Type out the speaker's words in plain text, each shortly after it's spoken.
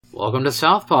Welcome to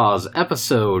Southpaws,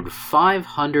 episode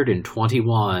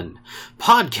 521,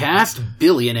 Podcast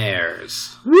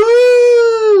Billionaires.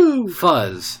 Woo!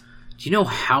 Fuzz, do you know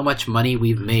how much money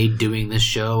we've made doing this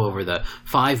show over the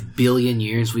 5 billion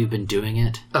years we've been doing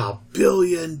it? $1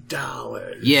 billion.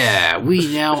 Yeah,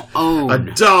 we now own...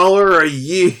 $1 a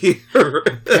year.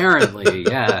 Apparently,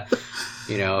 yeah.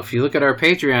 You know, if you look at our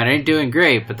Patreon, it ain't doing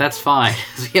great, but that's fine.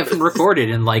 We haven't recorded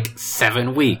in like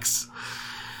 7 weeks.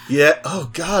 Yeah. Oh,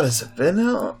 God, has it been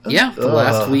out? Yeah, the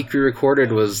last week we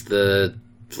recorded was the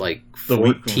 14th. The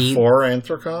week before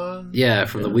Anthrocon? Yeah,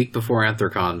 from the week before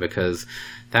Anthrocon, because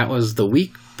that was the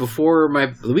week before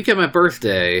the week of my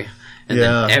birthday, and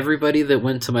then everybody that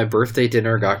went to my birthday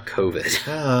dinner got COVID.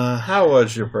 How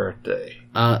was your birthday?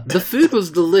 The food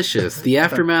was delicious. The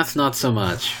aftermath's not so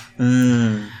much.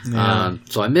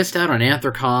 So I missed out on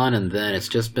Anthrocon, and then it's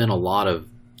just been a lot of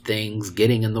things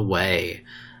getting in the way.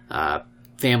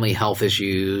 Family health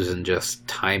issues and just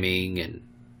timing and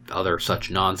other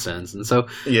such nonsense. And so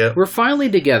we're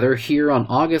finally together here on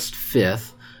August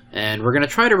 5th, and we're going to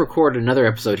try to record another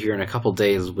episode here in a couple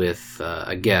days with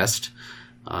a guest.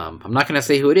 I'm not going to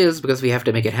say who it is because we have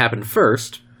to make it happen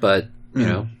first, but, you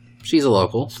know, she's a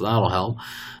local, so that'll help.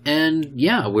 And,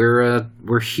 yeah,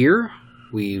 we're here.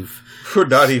 We're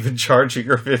not even charging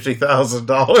her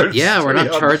 $50,000. Yeah, we're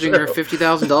not charging her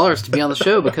 $50,000 to be on the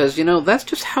show because, you know, that's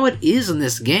just how it is in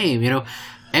this game. You know,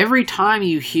 every time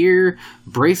you hear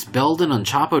Brace Belden on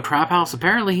Chapo Trap House,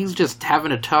 apparently he's just having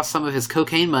to toss some of his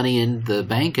cocaine money in the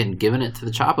bank and giving it to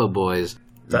the Chapo boys.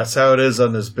 That's how it is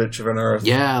on this bitch of an earth.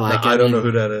 Yeah, like I don't know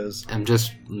who that is. I'm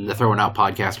just throwing out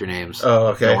podcaster names. Oh,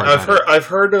 okay. I've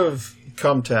heard of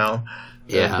Cumtown.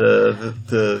 Yeah,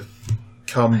 the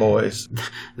Cum Boys.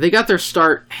 They got their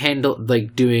start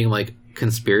doing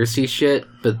conspiracy shit,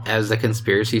 but as the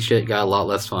conspiracy shit got a lot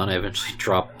less fun, I eventually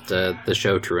dropped the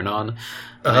show TrueAnon.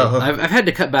 I've had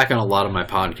to cut back on a lot of my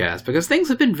podcasts because things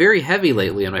have been very heavy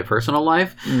lately in my personal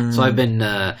life. So I've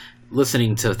been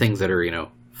listening to things that are, you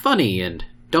know, funny and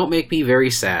don't make me very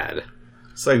sad.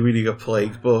 It's like reading a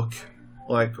plague book,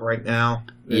 like right now.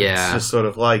 It's just sort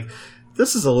of like,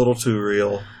 this is a little too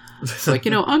real. It's like,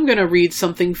 you know, I'm going to read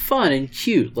something fun and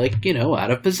cute, like, you know,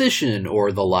 Out of Position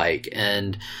or the like,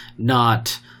 and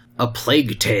not A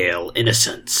Plague Tale: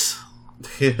 Innocence.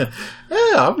 I'm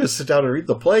going to sit down and read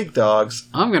The Plague Dogs.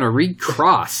 I'm going to read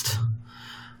Crossed.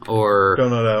 Or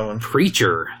don't know that one.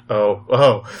 Preacher.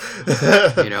 Oh.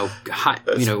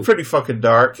 It's pretty fucking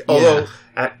dark. Although,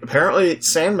 apparently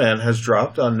Sandman has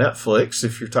dropped on Netflix,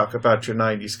 if you talk about your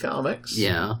 90s comics.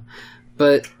 Yeah.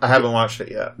 But I haven't watched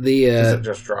it yet. Because it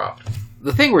just dropped.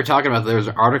 The thing we're talking about, there was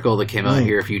an article that came out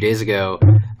here a few days ago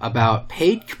about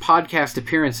paid podcast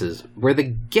appearances where the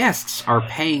guests are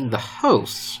paying the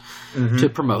hosts to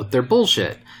promote their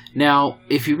bullshit. Now,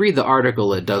 if you read the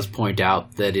article, it does point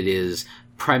out that it is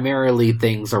primarily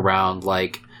things around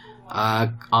like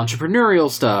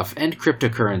entrepreneurial stuff and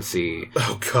cryptocurrency.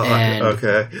 Oh, God. And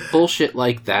okay. bullshit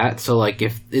like that. So, like,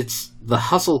 if it's the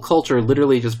hustle culture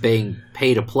literally just being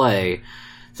pay to play,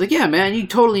 it's like, yeah, man, you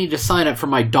totally need to sign up for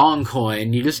my Dong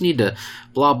coin. You just need to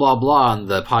blah, blah, blah. And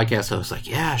the podcast host like,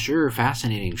 yeah, sure,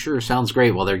 fascinating, sure, sounds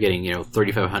great. While they're getting, you know,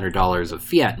 $3,500 of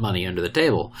fiat money under the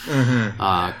table.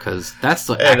 Because that's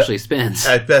what actually spins.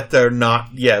 I bet they're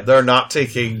not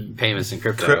taking payments in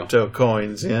crypto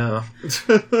coins, yeah.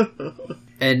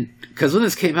 And because when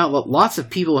this came out, lots of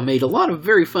people have made a lot of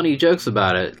very funny jokes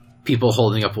about it. People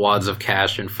holding up wads of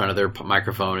cash in front of their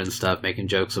microphone and stuff, making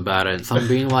jokes about it. And some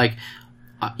being like,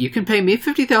 you can pay me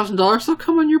 $50,000, I'll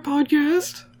come on your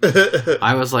podcast.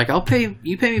 I was like,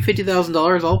 you pay me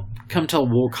 $50,000, I'll come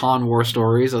tell con war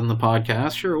stories on the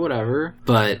podcast, sure, whatever.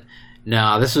 But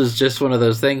no, this was just one of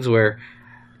those things where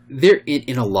they're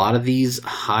in a lot of these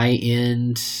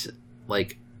high-end,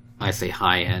 like, I say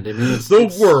high-end. I mean, it's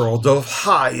world of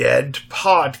high-end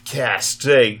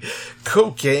podcasting.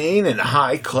 Cocaine and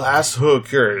high-class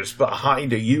hookers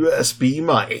behind a USB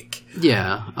mic.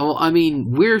 Yeah. Well, I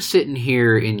mean, we're sitting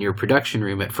here in your production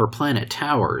room For Planet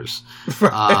Towers.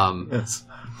 Right. Yes.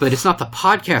 But it's not the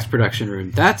podcast production room.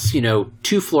 That's, you know,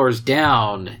 2 floors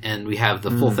down, and we have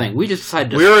the full thing. We just decided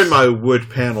to... We're in my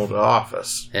wood-paneled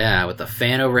office. Yeah, with the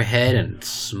fan overhead and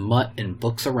smut and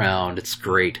books around. It's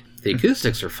great. The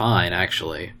acoustics are fine,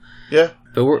 actually. Yeah.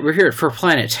 But we're here For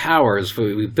Planet Towers.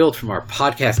 We built from our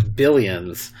podcast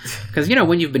billions. Because, you know,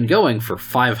 when you've been going for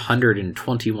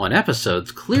 521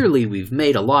 episodes, clearly we've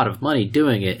made a lot of money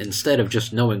doing it instead of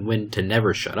just knowing when to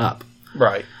never shut up.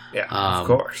 Right. Yeah, of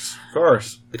course. Of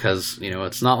course. Because, you know,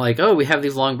 it's not like, oh, we have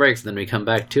these long breaks and then we come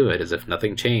back to it as if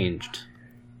nothing changed.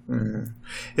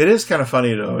 It is kind of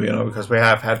funny, though, you know, because we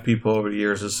have had people over the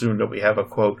years assume that we have a,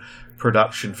 quote,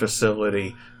 production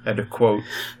facility and a, quote,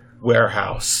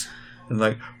 warehouse. And,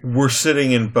 like, we're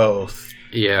sitting in both.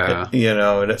 Yeah.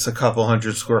 And it's a couple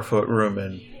 100 square foot room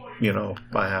in,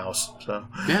 my house. So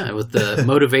yeah, with the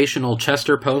motivational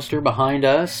Chester poster behind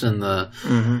us and the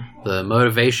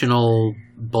motivational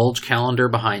bulge calendar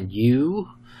behind you.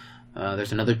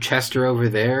 There's another Chester over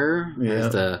there. Yeah.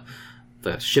 There's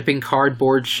the shipping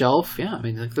cardboard shelf. Yeah, I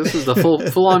mean, like, this is the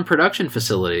full on production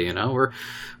facility.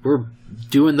 We're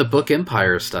doing the Book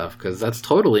Empire stuff, because that's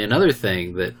totally another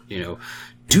thing that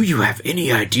Do you have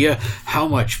any idea how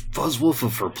much Fuzzwolf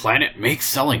of Her Planet makes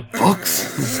selling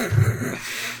books?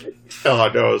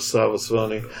 Oh, no, that was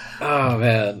funny. Oh,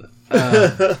 man.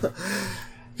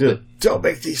 Don't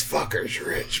make these fuckers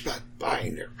rich by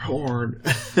buying their porn.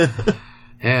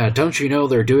 Yeah, don't you know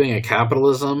they're doing a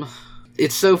capitalism?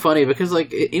 It's so funny because,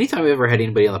 like, anytime we've ever had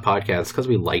anybody on the podcast, it's because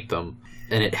we like them,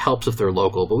 and it helps if they're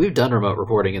local. But we've done remote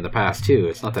recording in the past, too.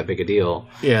 It's not that big a deal.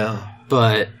 Yeah.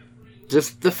 But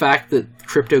just the fact that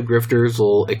crypto grifters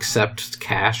will accept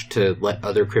cash to let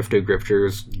other crypto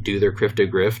grifters do their crypto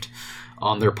grift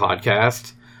on their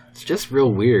podcast, it's just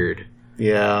real weird.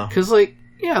 Yeah. Because, like,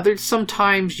 yeah, there's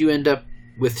sometimes you end up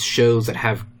with shows that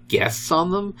have guests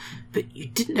on them, but you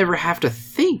didn't ever have to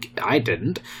think, I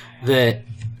didn't, that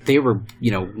they were,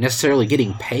 necessarily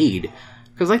getting paid.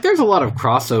 Because, like, there's a lot of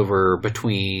crossover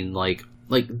between, like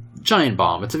Giant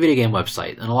Bomb. It's a video game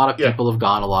website, and a lot of people have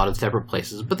gone a lot of separate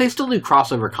places, but they still do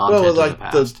crossover content in the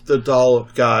past. The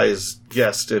Dollop guys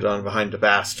guested on Behind the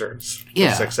Bastards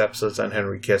for 6 episodes on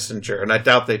Henry Kissinger, and I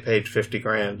doubt they paid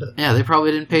 $50,000. Yeah, they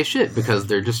probably didn't pay shit because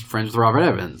they're just friends with Robert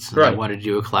Evans. And they wanted to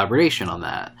do a collaboration on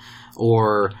that.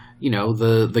 Or,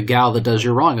 the gal that does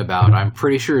You're Wrong About. I'm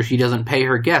pretty sure she doesn't pay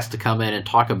her guest to come in and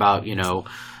talk about,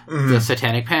 the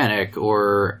Satanic Panic,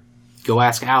 or Go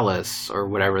Ask Alice, or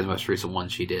whatever the most recent one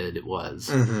she did it was.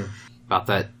 Mm-hmm. About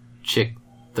that chick,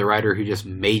 the writer who just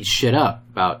made shit up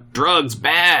about drugs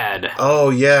bad. Oh,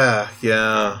 yeah,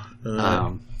 yeah.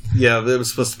 Yeah, it was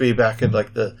supposed to be back in,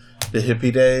 like, the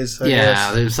hippie days, I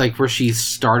guess. It was, like, where she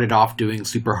started off doing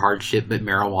super hard shit, but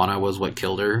marijuana was what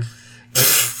killed her.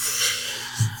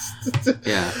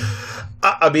 Yeah.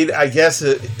 I mean, I guess,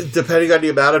 depending on the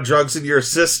amount of drugs in your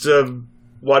system,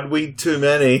 one weed too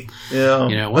many.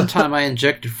 Yeah. One time I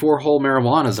injected 4 whole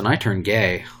marijuanas and I turned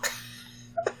gay.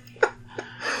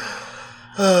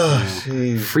 Oh,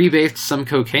 jeez. Freebased some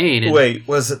cocaine. And... Wait,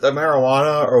 was it the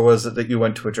marijuana, or was it that you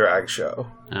went to a drag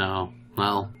show? Oh,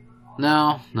 well,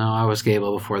 no, I was gay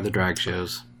before the drag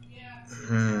shows.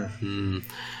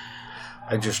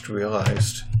 I just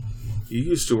realized you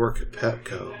used to work at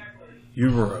Petco.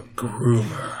 You were a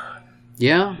groomer.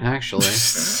 Yeah, actually.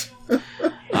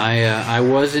 I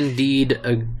was indeed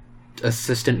a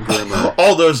assistant groomer.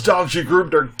 All those dogs you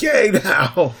groomed are gay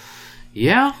now.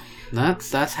 Yeah,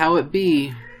 that's how it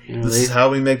be. This is how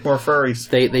we make more furries.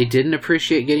 They didn't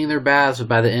appreciate getting their baths, but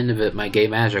by the end of it, my gay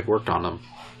magic worked on them.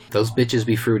 Those bitches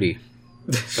be fruity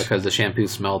because the shampoo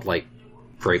smelled like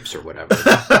grapes or whatever.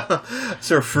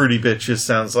 So fruity bitches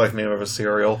sounds like the name of a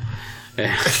cereal.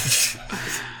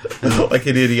 Like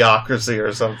an Idiocracy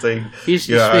or something. You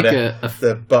just make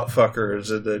the butt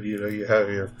fuckers, and then you have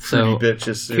your fruity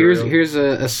bitches cereal. Here's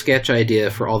a sketch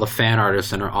idea for all the fan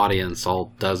artists in our audience,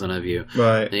 all dozen of you.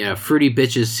 Right. Fruity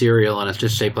bitches cereal, and it's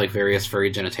just shaped like various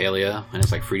furry genitalia, and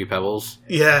it's like Fruity Pebbles.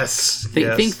 Yes.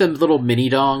 Think the little mini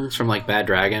dongs from like Bad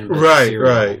Dragon. But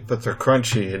right. But they're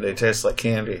crunchy and they taste like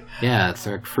candy. Yeah, it's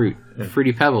like fruit.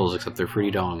 Fruity Pebbles, except they're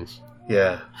Fruity dongs.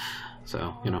 Yeah.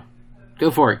 So,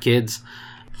 go for it, kids.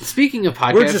 Speaking of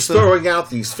podcasts... We're just throwing out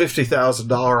these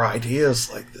 $50,000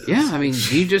 ideas like this. Yeah, I mean,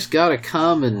 you just gotta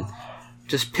come and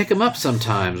just pick them up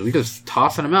sometimes. We just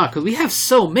tossing them out, because we have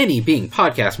so many being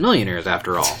podcast millionaires,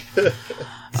 after all. The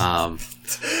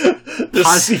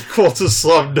sequel to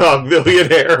Slumdog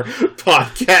Millionaire,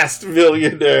 Podcast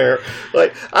Millionaire.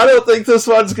 Like, I don't think this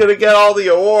one's gonna get all the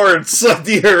awards like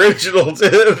the original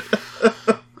did.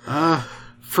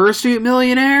 Fursuit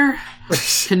Millionaire?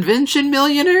 Convention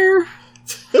Millionaire?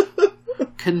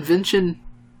 Convention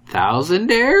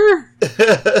Thousandaire?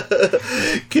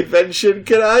 Convention,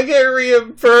 can I get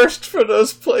reimbursed for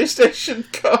those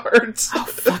PlayStation cards? Oh,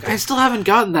 fuck, I still haven't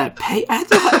gotten that pay.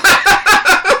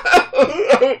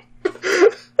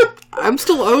 I'm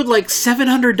still owed like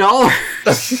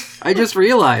 $700. I just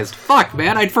realized. Fuck,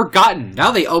 man, I'd forgotten.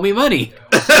 Now they owe me money.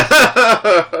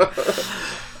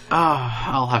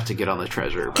 I'll have to get on the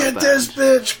treasurer about Get that. this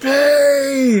bitch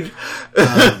paid!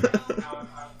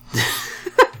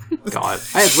 God,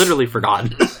 I had literally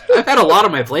forgotten. I've had a lot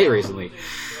on my plate recently.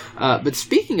 But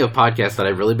speaking of podcasts that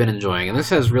I've really been enjoying, and this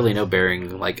has really no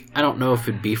bearing, like, I don't know if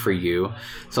it'd be for you.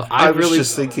 So I was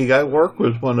just thinking, I work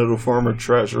with one of the former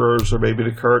treasurers, or maybe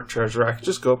the current treasurer. I could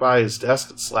just go by his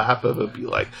desk and slap him and be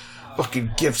like,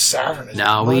 fucking give Savin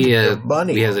no,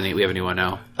 money. We have anyone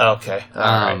now. Okay.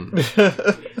 All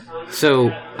right. So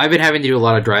I've been having to do a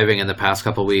lot of driving in the past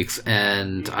couple weeks,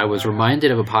 and I was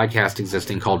reminded of a podcast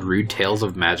existing called Rude Tales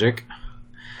of Magic.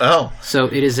 Oh. So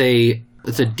it's a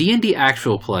D&D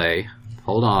actual play,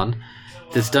 hold on,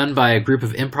 that's done by a group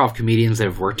of improv comedians that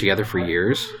have worked together for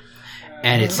years.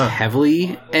 And it's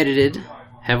heavily edited,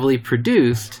 heavily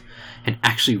produced, and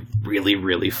actually really,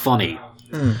 really funny.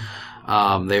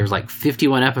 There's like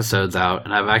 51 episodes out,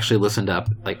 and I've actually listened up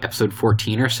like episode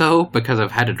 14 or so because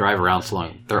I've had to drive around so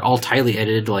long. They're all tightly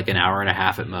edited to like an hour and a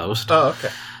half at most. Oh, okay.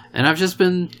 And I've just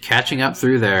been catching up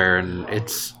through there, and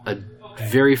it's a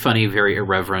very funny, very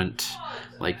irreverent.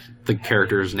 Like, the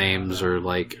characters' names are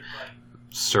like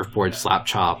Surfboard Slap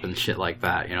Chop and shit like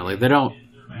that. You know, like, they don't...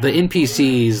 The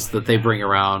NPCs that they bring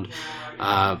around...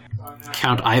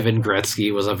 Count Ivan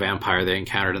Gretzky was a vampire they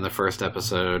encountered in the first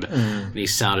episode. And he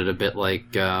sounded a bit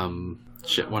like one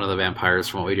of the vampires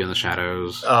from What We Do in the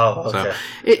Shadows. Oh, okay. So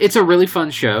it's a really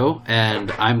fun show, and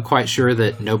I'm quite sure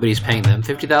that nobody's paying them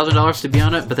 $50,000 to be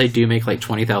on it, but they do make like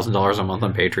 $20,000 a month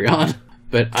on Patreon.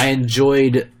 But I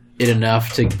enjoyed it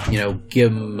enough to,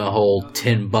 give them a whole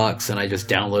 $10, and I just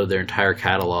downloaded their entire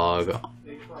catalog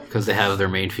because they have their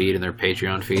main feed and their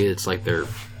Patreon feed. It's like their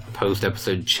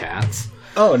post-episode chats.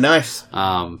 Oh, nice.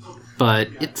 But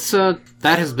it's that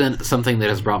has been something that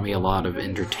has brought me a lot of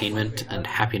entertainment and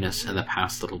happiness in the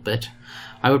past little bit.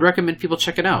 I would recommend people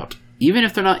check it out. Even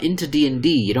if they're not into D&D,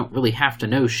 you don't really have to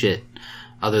know shit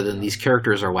other than these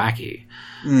characters are wacky.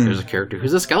 There's a character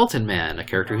who's a skeleton man, a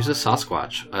character who's a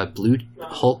Sasquatch, a blue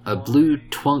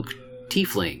twunk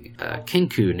tiefling, a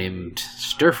Kenku named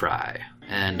Stirfry,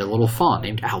 and a little fawn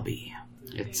named Albie.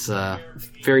 It's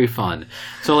very fun.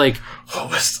 So, like,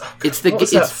 what was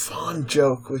that fawn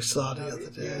joke we saw the other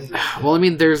day? Well, I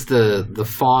mean, there's the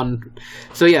fawn.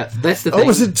 So yeah, that's the thing. Oh,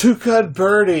 was it Toucan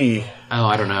Birdie? Oh,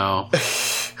 I don't know.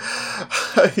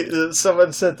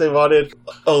 Someone said they wanted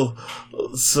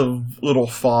some little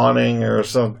fawning or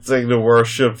something to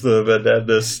worship them, and then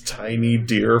this tiny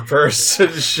deer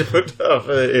person showed up.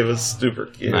 It was super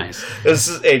cute. Nice. This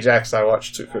is Ajax. I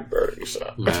watched Toucan Birdie,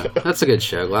 so yeah, that's a good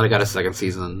show. Glad I got a second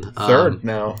season. Third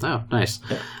now. Oh, nice.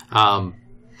 Yeah.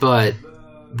 But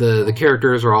the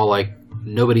characters are all like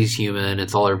nobody's human.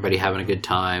 It's all everybody having a good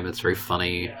time. It's very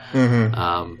funny.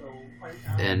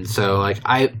 And so like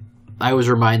I was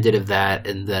reminded of that,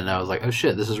 and then I was like, oh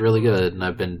shit, this is really good. And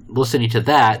I've been listening to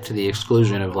that to the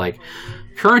exclusion of like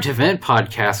current event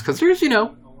podcasts because there's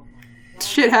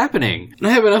shit happening, and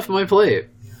I have enough on my plate.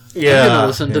 Yeah, I'm gonna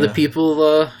listen to the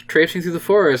people traipsing through the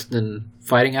forest and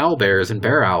fighting owlbears and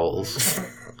bear owls.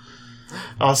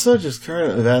 Also, just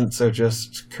current events are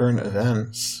just current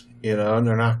events, and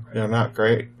they're not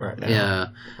great right now. Yeah,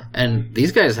 and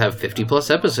these guys have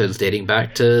 50+ episodes dating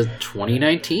back to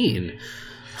 2019.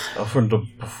 From the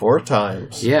before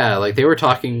times. Yeah, like they were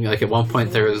talking, like at one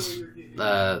point there was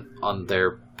on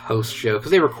their post show,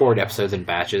 because they record episodes in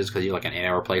batches, because you like an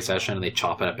 8-hour play session and they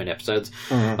chop it up in episodes.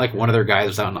 Like one of their guys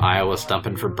was out in Iowa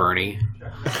stumping for Bernie,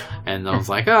 and I was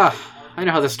like, I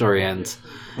know how this story ends.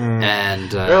 And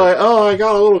they're like, I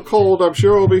got a little cold, I'm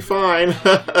sure it'll be fine.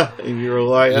 And you were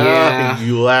like, yeah.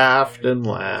 You laughed and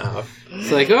laughed.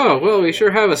 It's like, well, we sure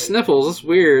have a sniffles, it's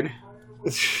weird.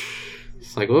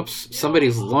 It's like, whoops,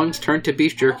 somebody's lungs turned to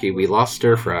beef jerky. We lost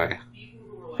stir fry.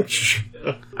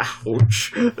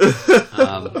 Ouch.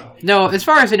 No, as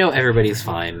far as I know, everybody's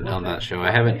fine on that show.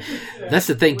 I haven't... That's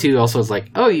the thing, too, also, is like,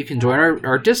 you can join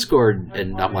our Discord.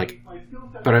 And I'm like,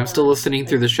 but I'm still listening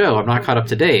through the show. I'm not caught up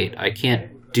to date. I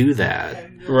can't do that.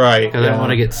 Right. Because I don't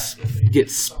want to get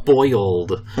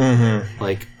spoiled.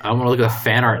 Like, I want to look at a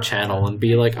fan art channel and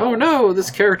be like, oh no,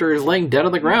 this character is laying dead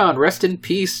on the ground. Rest in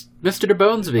peace, Mr.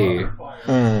 DeBonesby.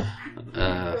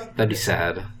 That'd be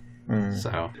sad.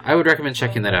 So I would recommend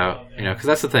checking that out, because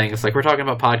that's the thing. It's like we're talking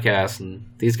about podcasts, and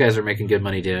these guys are making good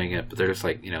money doing it, but they're just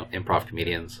like, improv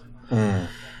comedians.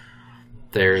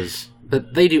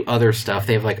 But they do other stuff.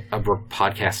 They have like a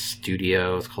podcast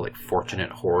studio. It's called like Fortunate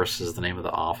Horse is the name of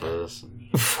the office.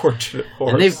 Fortunate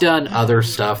Horse. And they've done other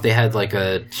stuff. They had like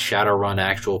a Shadowrun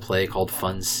actual play called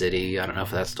Fun City. I don't know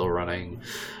if that's still running.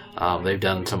 They've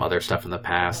done some other stuff in the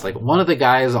past. Like one of the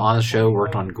guys on the show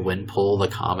worked on Gwenpool, the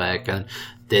comic, and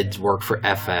did work for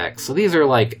FX. So these are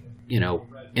like,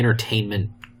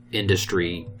 entertainment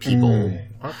industry people.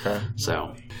 Okay.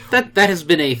 So that has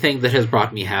been a thing that has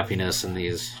brought me happiness in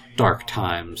these dark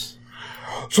times.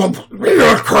 some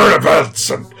weird current events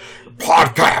and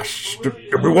podcasts.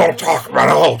 We won't talk about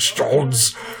Alex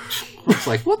Jones. It's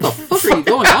like, what the fuck are you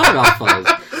going on about, Fuzz?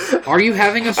 Are you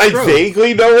having a stroke? I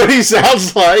vaguely know what he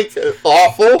sounds like.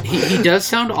 Awful. He does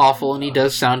sound awful, and he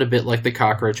does sound a bit like the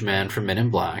Cockroach Man from Men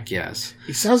in Black, yes.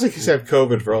 He sounds like he's had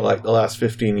COVID for like the last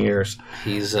 15 years.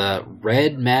 He's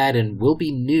red, mad, and will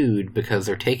be nude because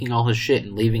they're taking all his shit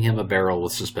and leaving him a barrel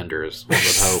with suspenders, one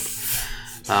would hope.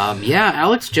 Yeah,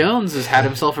 Alex Jones has had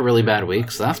himself a really bad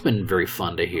week, so that's been very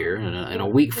fun to hear. And a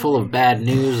week full of bad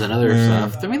news and other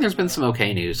stuff. I mean, there's been some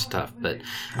okay news stuff, but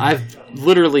I've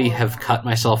literally have cut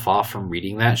myself off from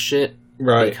reading that shit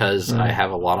because I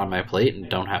have a lot on my plate and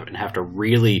don't have to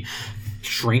really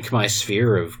shrink my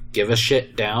sphere of give a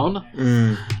shit down.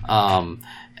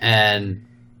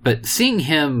 But seeing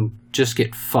him just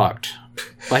get fucked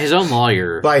by his own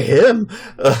lawyer. By him?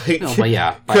 By him.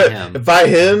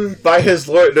 By his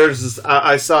lawyer.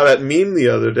 I saw that meme the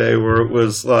other day where it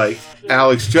was like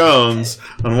Alex Jones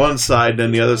on one side,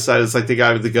 and the other side is like the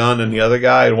guy with the gun and the other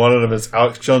guy, and one of them is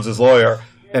Alex Jones' lawyer,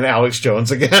 and Alex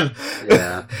Jones again.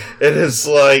 Yeah. It is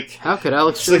like... How could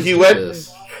Alex Jones do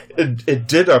this? It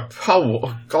did a...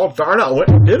 Oh, God darn it,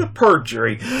 it did a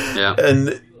perjury. Yeah.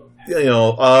 And,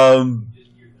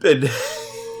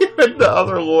 and the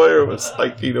other lawyer was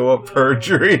like, do you know what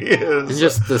perjury is? And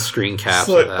just the screen caps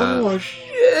like, of that. Oh,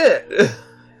 shit.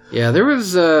 Yeah, there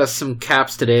was some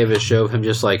caps today of his show of him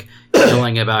just like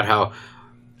yelling about how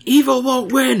evil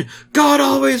won't win, God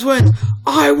always wins,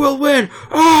 I will win.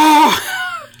 Oh!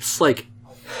 It's like,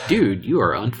 dude, you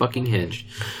are unfucking hinged.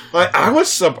 I'm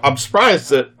surprised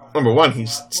that, number one,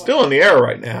 he's still in the air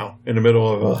right now, in the middle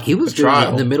of a He was doing it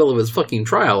in the middle of his fucking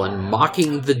trial and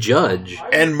mocking the judge.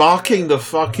 And mocking the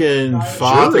fucking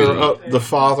father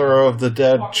of the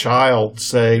dead child,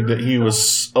 saying that he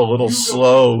was a little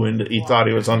slow and he thought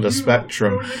he was on the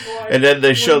spectrum. And then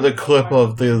they show the clip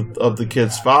of the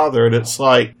kid's father, and it's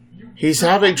like, he's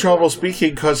having trouble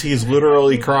speaking because he's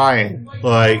literally crying.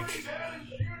 Like...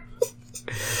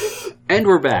 And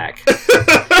we're back.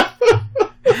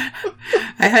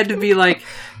 I had to be like,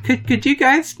 could you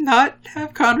guys not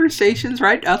have conversations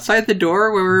right outside the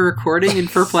door where we're recording in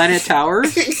For Planet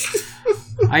Towers?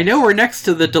 I know we're next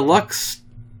to the deluxe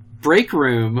break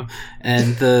room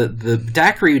and the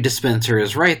daiquiri dispenser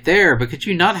is right there, but could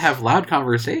you not have loud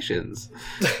conversations?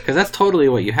 Because that's totally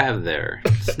what you have there.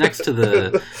 It's next to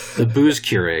the booze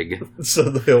Keurig. So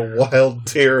the wild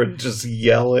deer and just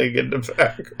yelling in the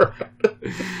background.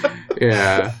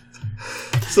 Yeah.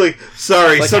 It's like,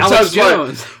 sorry, like sometimes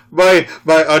my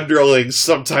underlings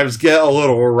sometimes get a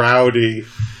little rowdy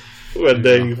when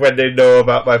they know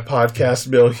about my podcast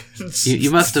millions. You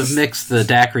must have mixed the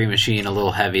daiquiri machine a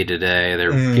little heavy today.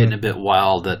 They're getting a bit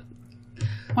wild.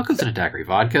 What goes in a daiquiri?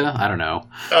 Vodka? I don't know.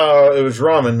 It was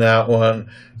rum in that one.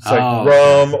 It's like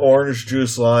rum, orange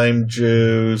juice, lime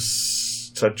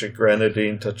juice, touch of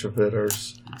grenadine, touch of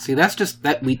bitters. See, that's just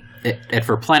that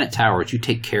for Planet Towers, you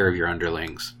take care of your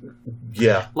underlings.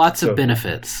 Yeah. Lots of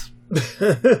benefits.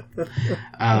 But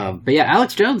yeah,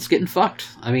 Alex Jones getting fucked.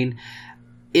 I mean,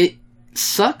 it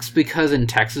sucks because in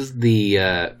Texas,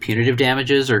 the punitive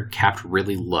damages are capped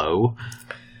really low.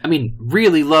 I mean,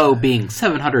 really low being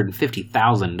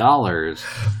 $750,000.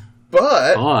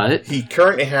 But he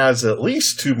currently has at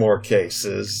least 2 more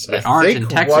cases. That aren't in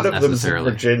Texas one of them's in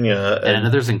Virginia. And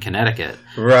another's in Connecticut.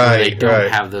 Right, they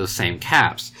don't have those same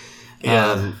caps.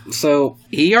 Yeah. So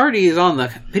he already is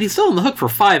but he's still on the hook for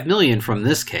 $5 million from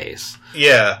this case.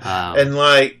 Yeah. And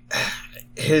like,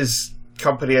 his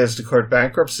company has declared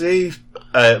bankruptcy,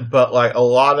 but like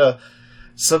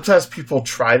sometimes people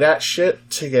try that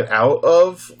shit to get out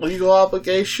of legal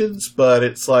obligations, but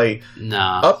it's like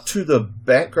up to the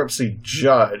bankruptcy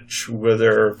judge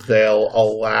whether they'll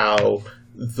allow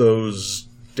those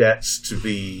debts to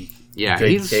be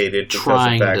vacated. He's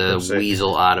trying to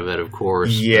weasel out of it, of course.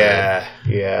 Yeah,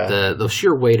 The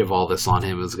sheer weight of all this on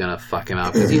him is going to fuck him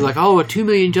out, because he's like, a $2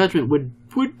 million judgment would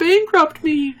bankrupt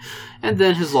me. And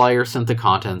then his lawyer sent the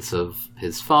contents of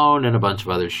his phone and a bunch of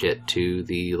other shit to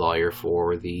the lawyer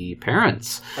for the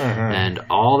parents. And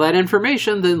all that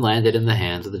information then landed in the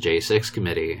hands of the J6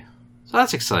 committee. So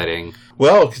that's exciting.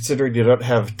 Well, considering you don't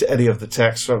have any of the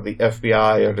text from the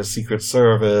FBI or the Secret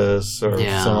Service or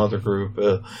some other group,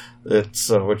 which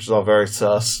is all very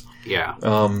sus. Yeah.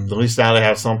 At least now they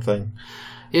have something.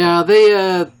 Yeah,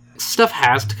 they stuff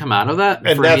has to come out of that.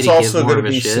 And that's also going to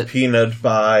be subpoenaed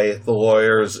by the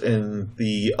lawyers in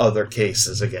the other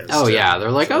cases against him. Yeah.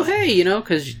 They're like, oh, hey,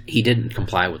 because he didn't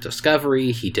comply with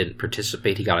discovery. He didn't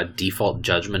participate. He got a default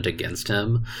judgment against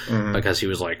him because he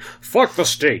was like, fuck the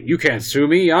state. You can't sue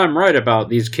me. I'm right about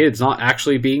these kids not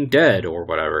actually being dead or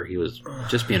whatever. He was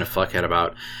just being a fuckhead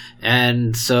about.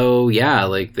 And so, yeah,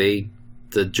 like the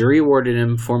jury awarded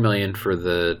him $4 million for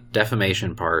the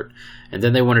defamation part. And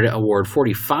then they wanted to award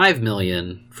 $45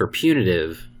 million for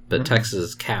punitive, but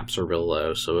Texas caps are real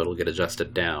low, so it'll get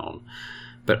adjusted down.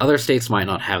 But other states might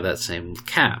not have that same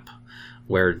cap,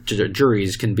 where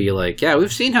juries can be like, yeah,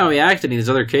 we've seen how he acted in these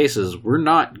other cases. We're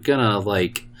not gonna,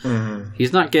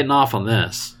 he's not getting off on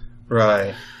this.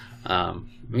 Right.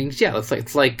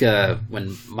 It's like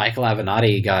when Michael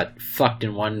Avenatti got fucked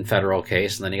in one federal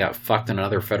case, and then he got fucked in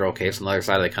another federal case on the other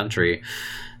side of the country.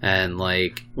 And,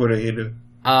 what did he do?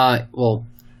 Well,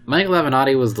 Michael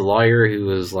Avenatti was the lawyer who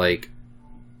was,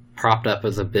 propped up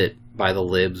as a bit by the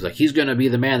libs. Like, he's going to be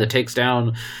the man that takes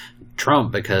down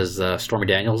Trump because Stormy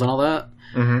Daniels and all that.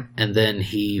 Mm-hmm. And then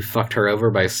he fucked her over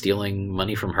by stealing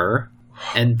money from her.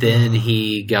 And then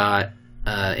he got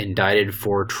indicted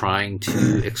for trying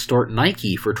to extort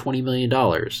Nike for $20 million.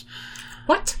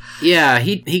 What? Yeah,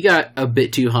 he got a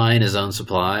bit too high in his own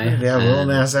supply. Did he have Lil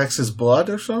Nas X's blood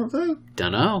or something?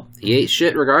 Dunno. He ate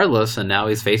shit regardless, and now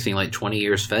he's facing 20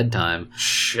 years Fed time.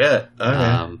 Shit.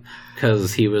 Okay.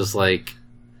 Because he was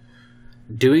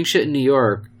doing shit in New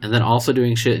York and then also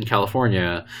doing shit in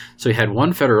California. So he had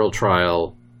one federal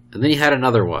trial, and then he had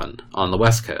another one on the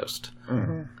West Coast.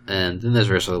 Mm-hmm. And then there's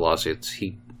the rest of the lawsuits.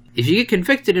 If you get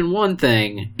convicted in one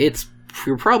thing,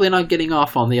 you're probably not getting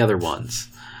off on the other ones.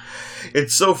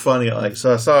 It's so funny.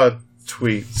 So I saw a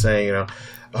tweet saying, I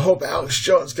hope Alex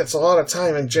Jones gets a lot of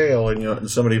time in jail.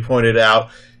 And somebody pointed out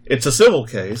it's a civil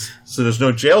case, so there's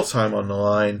no jail time on the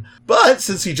line. But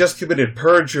since he just committed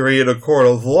perjury in a court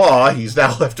of law, he's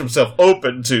now left himself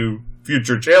open to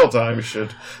future jail time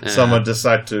should someone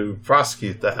decide to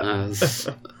prosecute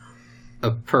that. A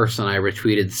person I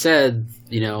retweeted said,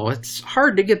 it's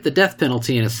hard to get the death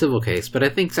penalty in a civil case, but I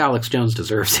think Alex Jones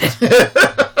deserves it.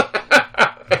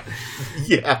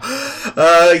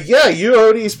 Yeah, you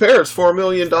owe these parents $4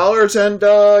 million, and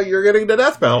you're getting the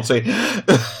death penalty.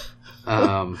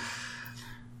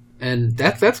 And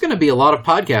that's going to be a lot of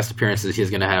podcast appearances he's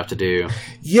going to have to do.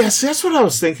 Yes, that's what I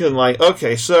was thinking.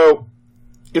 Okay, so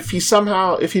if he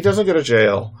doesn't go to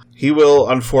jail, he will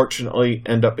unfortunately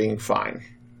end up being fine.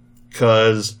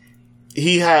 Because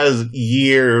he has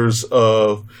years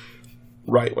of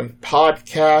right-wing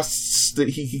podcasts that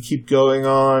he can keep going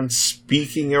on,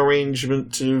 speaking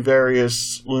arrangement to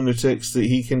various lunatics that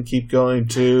he can keep going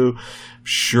to.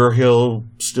 Sure, he'll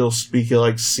still speak at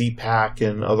CPAC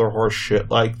and other horse shit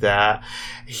like that.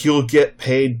 He'll get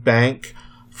paid bank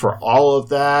for all of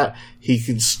that. He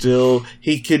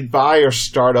could buy or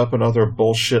start up another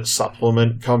bullshit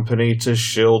supplement company to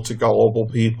shill to gullible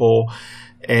people.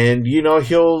 And,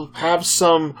 he'll have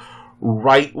some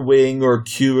right-wing or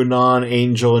QAnon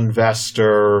angel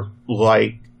investor,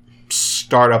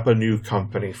 start up a new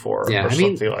company for him or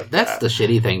something like that. That's the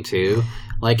shitty thing, too.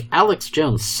 Alex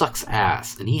Jones sucks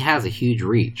ass, and he has a huge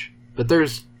reach. But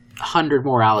there's 100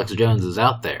 more Alex Joneses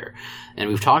out there. And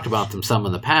we've talked about them some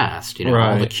in the past.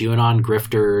 All the QAnon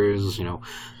grifters,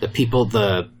 the people,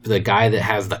 the guy that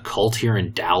has the cult here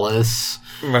in Dallas.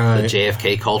 Right. The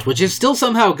JFK cult, which is still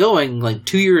somehow going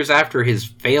 2 years after his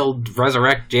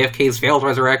JFK's failed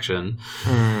resurrection.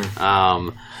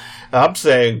 I'm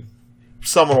saying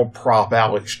someone will prop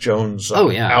Alex Jones up. Oh,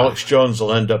 yeah. Alex Jones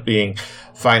will end up being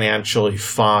financially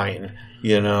fine.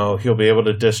 He'll be able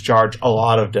to discharge a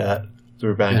lot of debt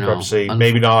through bankruptcy.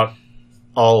 Maybe not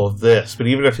all of this, but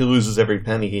even if he loses every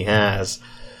penny he has,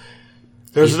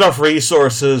 there's enough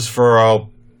resources for a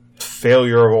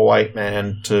failure of a white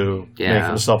man to make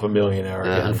himself a millionaire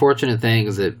again. The unfortunate thing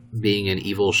is that being an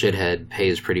evil shithead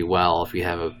pays pretty well if you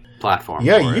have a platform.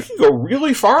 Yeah, you can go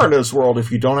really far in this world if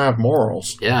you don't have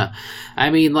morals. Yeah.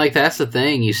 That's the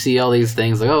thing. You see all these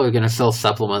things we're going to sell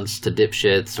supplements to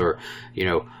dipshits, or,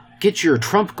 get your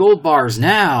Trump gold bars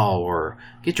now, or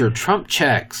get your Trump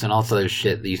checks, and all this other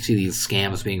shit. You see these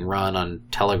scams being run on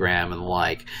Telegram and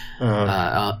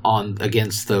on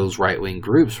against those right-wing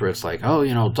groups where it's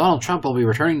Donald Trump will be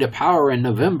returning to power in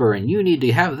November, and you need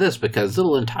to have this because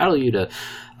it'll entitle you to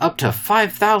up to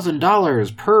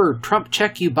 $5,000 per Trump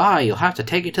check you buy. You'll have to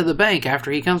take it to the bank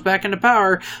after he comes back into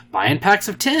power. Buy in packs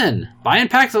of 10. Buy in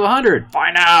packs of 100.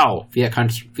 Buy now.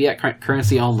 Fiat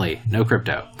currency only. No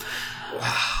crypto.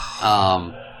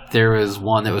 there was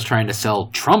one that was trying to sell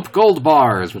Trump gold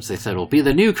bars, which they said will be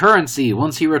the new currency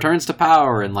once he returns to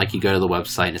power. And like you go to the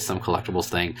website and it's some collectibles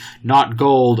thing, not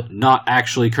gold, not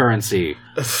actually currency.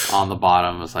 On the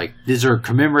bottom, it's like these are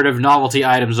commemorative novelty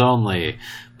items only,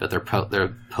 but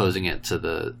they're posing it to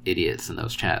the idiots in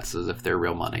those chats as if they're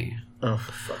real money. Oh,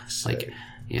 for fuck's sake! Like,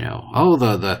 you know,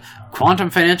 the quantum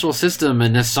financial system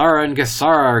and Nassara and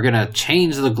Gassara are going to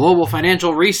change the global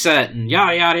financial reset and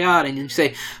yada, yada, yada. And you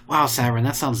say, wow, Savrin,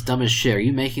 that sounds dumb as shit. Are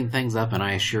you making things up? And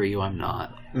I assure you I'm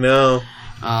not. No.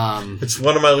 It's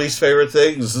one of my least favorite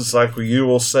things. It's like you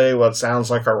will say what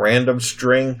sounds like a random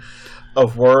string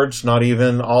of words, not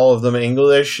even all of them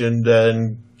English, and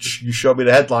then you show me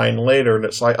the headline later, and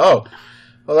it's like, oh,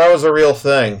 well, that was a real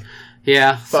thing.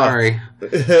 Yeah, sorry.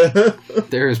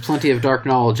 There is plenty of dark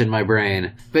knowledge in my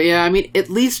brain. But yeah, I mean, at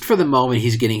least for the moment,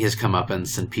 he's getting his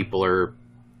comeuppance, and people are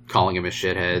calling him a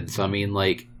shithead. So, I mean,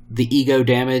 like, the ego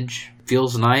damage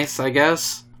feels nice, I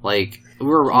guess. Like,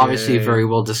 we're obviously very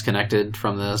well disconnected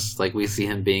from this. Like, we see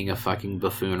him being a fucking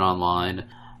buffoon online.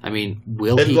 I mean,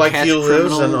 will he catch criminals? He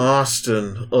lives in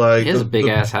Austin. Like, he has a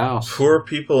big-ass house. Poor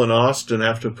people in Austin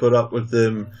have to put up with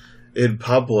him in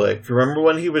public. Remember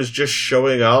when he was just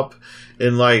showing up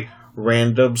in, like,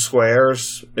 random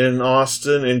squares in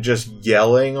Austin and just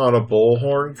yelling on a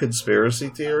bullhorn conspiracy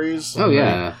theories? Oh,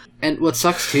 yeah. And what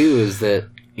sucks, too, is that,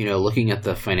 you know, looking at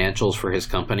the financials for his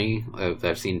company that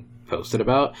I've seen posted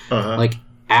about, like,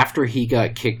 after he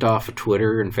got kicked off of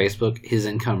Twitter and Facebook, his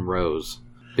income rose.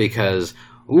 Because,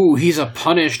 ooh, he's a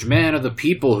punished man of the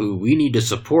people who we need to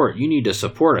support. You need to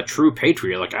support a true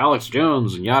patriot like Alex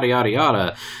Jones and yada, yada,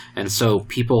 yada. And so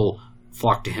people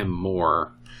flock to him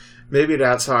more. Maybe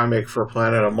that's how I make for a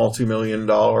planet a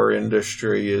multi-million-dollar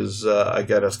industry is I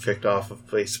get us kicked off of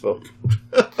Facebook.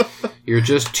 You're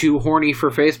just too horny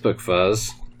for Facebook,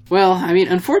 Fuzz. Well, I mean,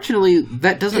 unfortunately,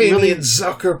 that doesn't really...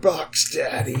 Zuckerbucks,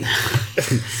 Daddy.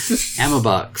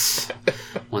 Amabucks.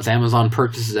 Once Amazon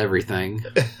purchases everything,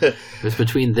 it's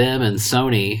between them and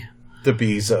Sony. The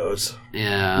Bezos.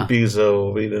 Yeah. The Bezo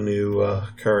will be the new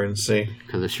currency.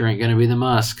 Because it sure ain't going to be the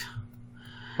Musk.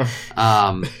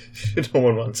 No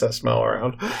one wants that smell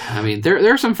around. I mean,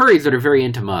 there are some furries that are very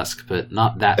into Musk, but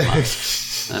not that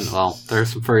Musk. And, well, there are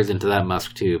some furries into that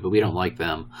Musk, too, but we don't like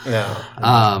them.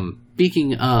 No.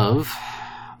 Speaking of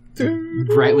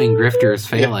right-wing grifters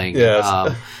failing,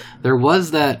 there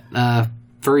was that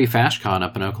furry FashCon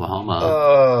up in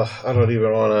Oklahoma. I don't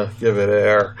even want to give it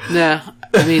air. Yeah,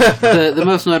 I mean, the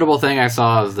most notable thing I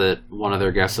saw is that one of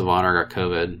their guests of honor got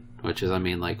COVID, which is, I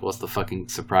mean, like, what's the fucking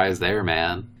surprise there,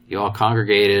 man? You all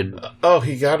congregated. Oh,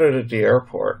 he got it at the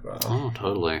airport. Oh,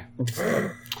 totally.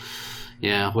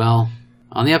 Yeah, well,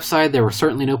 on the upside, there were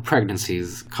certainly no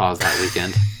pregnancies caused that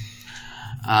weekend.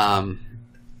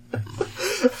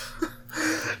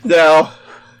 Now,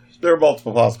 there are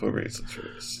multiple possible reasons for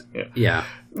this. Yeah.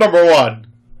 Number one,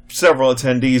 several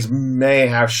attendees may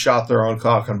have shot their own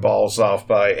cock and balls off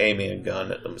by aiming a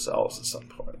gun at themselves at some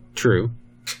point. True.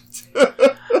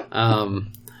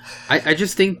 I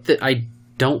just think that I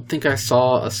don't think I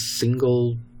saw a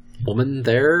single woman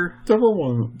there. There were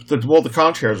one. Well, the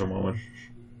concierge is a woman.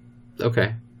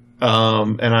 Okay.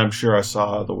 And I'm sure I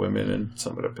saw the women in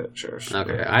some of the pictures.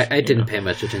 Okay, I didn't pay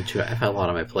much attention to it. I've had a lot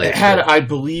on my plate. It had, I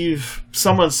believe,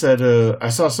 someone said, I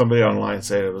saw somebody online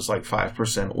say it was like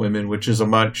 5% women, which is a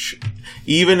much,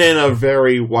 even in a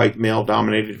very white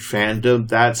male-dominated fandom,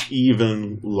 that's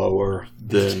even lower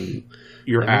than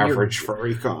your average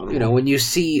furry con. You know, when you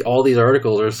see all these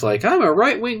articles, it's like, I'm a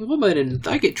right-wing woman and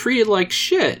I get treated like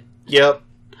shit. Yep.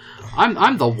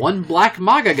 I'm the one black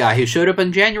MAGA guy who showed up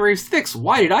on January 6th.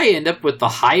 Why did I end up with the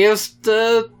highest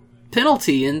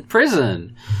penalty in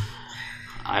prison?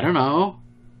 I don't know.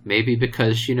 Maybe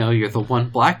because, you know, you're the one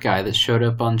black guy that showed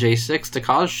up on J6 to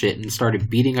cause shit and started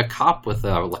beating a cop with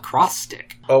a lacrosse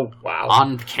stick. Oh, wow.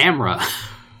 On camera.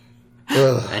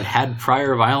 And had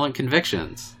prior violent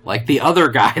convictions. Like the other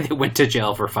guy that went to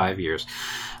jail for 5 years.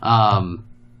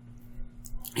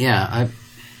 Yeah,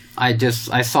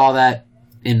 I saw that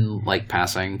in, like,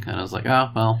 passing, and I was like,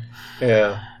 oh, well.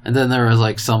 Yeah. And then there was,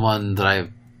 like, someone that I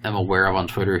am aware of on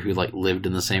Twitter who, like, lived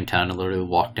in the same town and literally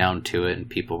walked down to it, and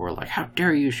people were like, how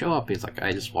dare you show up? He's like,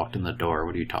 I just walked in the door.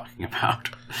 What are you talking about?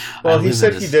 Well, he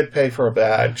said he did pay for a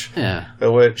badge. Yeah.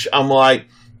 Which I'm like,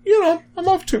 you know, I'm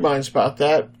of two minds about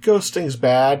that. Ghosting's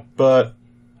bad, but...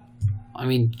 I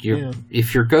mean,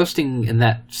 if you're ghosting in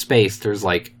that space, there's,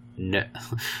 like... No,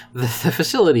 the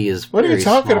facility is. What are you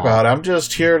talking small. about? I'm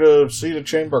just here to see the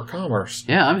Chamber of Commerce.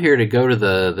 Yeah, I'm here to go to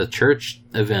the church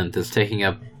event that's taking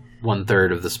up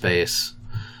 1/3 of the space.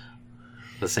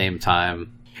 At the same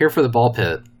time, here for the ball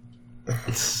pit.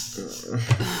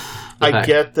 I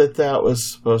get that was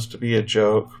supposed to be a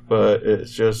joke, but it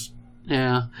just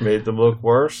made them look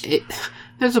worse.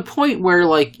 There's a point where,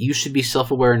 like, you should be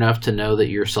self-aware enough to know that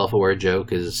your self-aware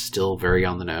joke is still very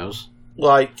on the nose.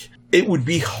 Like, it would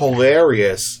be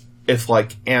hilarious if,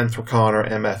 like, Anthrocon or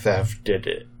MFF did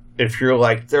it. If you're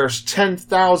like, there's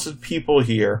 10,000 people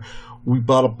here, we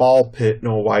bought a ball pit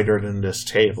no wider than this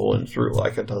table and threw,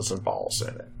 like, a dozen balls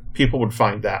in it. People would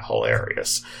find that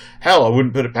hilarious. Hell, I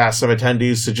wouldn't put it past some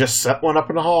attendees to just set one up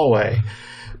in the hallway.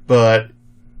 But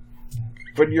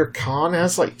when your con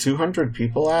has like 200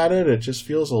 people at it, it just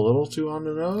feels a little too on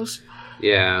the nose.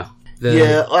 Yeah.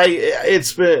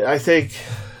 I think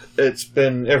it's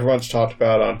been, everyone's talked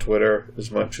about on Twitter as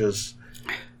much as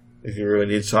if you really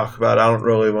need to talk about it. I don't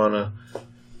really want to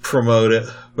promote it,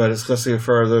 but it's going to see it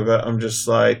further. But I'm just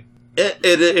like,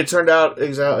 it turned out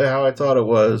exactly how I thought it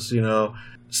was, you know.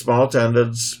 Small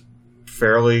attendance,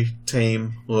 fairly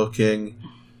tame looking,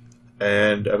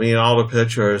 and I mean, all the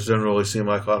pictures didn't really seem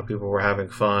like a lot of people were having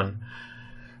fun.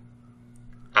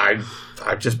 I've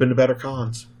just been to better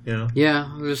cons, you know?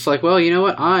 Yeah, I was just like, well, you know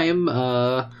what? I am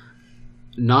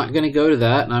not going to go to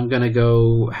that, and I'm going to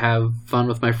go have fun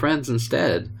with my friends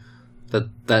instead.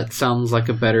 That sounds like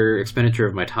a better expenditure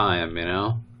of my time, you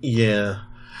know? Yeah.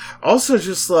 Also,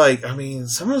 just like, I mean,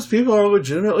 some of those people are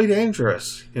legitimately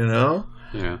dangerous, you know?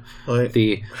 Yeah, like,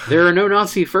 there are no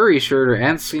Nazi furry shirt are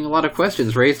asking a lot of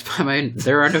questions raised by my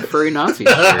there are no furry Nazi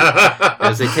shirt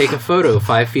as they take a photo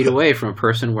 5 feet away from a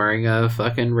person wearing a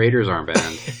fucking Raiders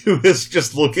armband. Who is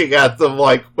just looking at them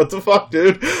like, what the fuck,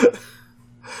 dude?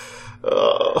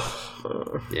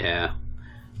 Yeah.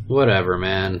 Whatever,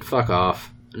 man. Fuck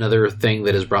off. Another thing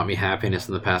that has brought me happiness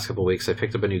in the past couple weeks, I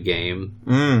picked up a new game.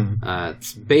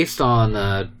 It's based on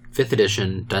 5th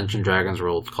edition Dungeons & Dragons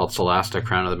rules called Solasta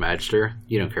Crown of the Magister.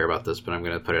 You don't care about this, but I'm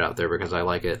going to put it out there because I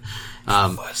like it.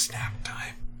 Fuzz nap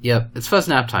time. Yep, it's fuzz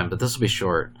nap time, but this will be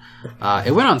short.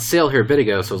 It went on sale here a bit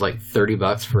ago, so it was like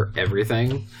 $30 for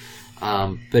everything.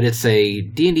 But it's a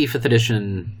D&D 5th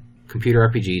edition computer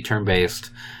RPG, turn-based,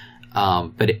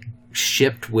 but it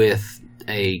shipped with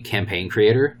a campaign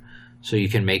creator, so you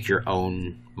can make your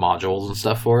own modules and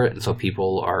stuff for it, and so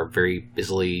people are very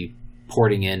busily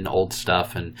porting in old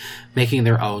stuff and making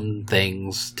their own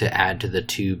things to add to the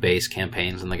 2 base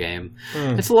campaigns in the game.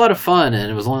 It's a lot of fun,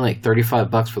 and it was only like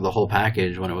 $35 for the whole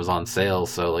package when it was on sale,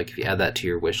 so like if you add that to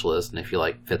your wish list, and if you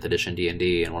like 5th edition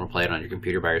D&D and want to play it on your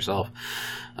computer by yourself,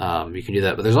 you can do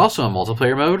that. But there's also a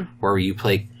multiplayer mode where you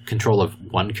play control of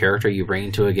one character you bring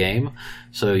into a game,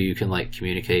 so you can like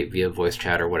communicate via voice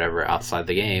chat or whatever outside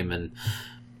the game and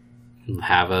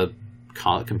have a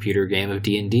computer game of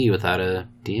D&D without a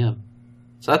DM.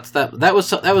 So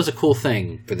that was a cool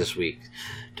thing for this week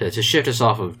to shift us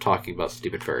off of talking about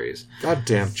stupid furries.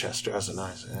 Goddamn, Chester has a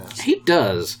nice ass. He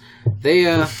does. They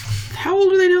how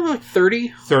old are they now? Like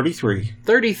 30? 33.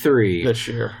 33 this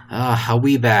year. A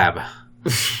wee bab.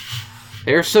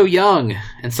 They're so young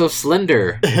and so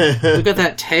slender. Look at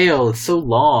that tail; it's so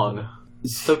long,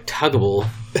 it's so tuggable.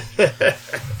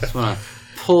 Just want to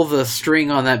pull the string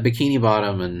on that bikini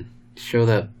bottom and show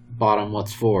that bottom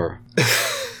what's for.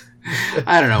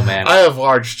 I don't know, man. I have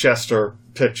large Chester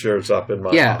pictures up in my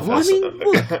office. Well, I mean,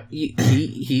 look,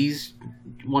 he's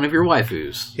one of your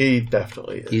waifus. He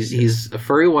definitely is. He's a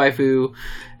furry waifu,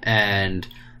 and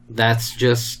that's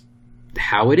just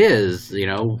how it is. You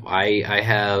know, I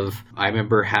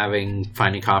remember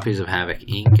finding copies of Havoc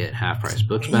Inc. at Half Price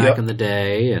Books back in the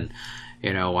day, and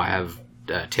you know, I have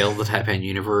Tale of the Taipan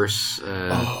Universe.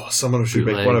 Someone should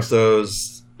make one of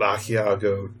those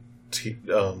Akiago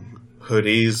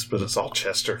hoodies, but it's all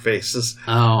Chester faces.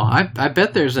 Oh, I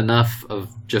bet there's enough of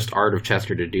just art of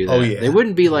Chester to do that. Oh, yeah. They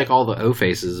wouldn't be like all the O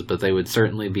faces, but they would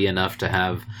certainly be enough to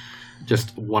have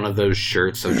just one of those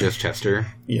shirts of just Chester.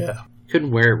 Yeah. Couldn't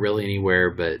wear it really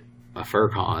anywhere but a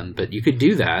FurCon, but you could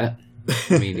do that.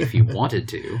 I mean, if you wanted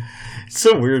to. It's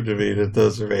so weird to me that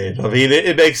those are made. I mean,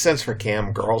 it makes sense for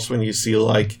cam girls when you see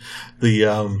like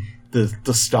the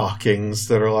stockings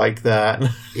that are like that.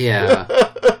 Yeah.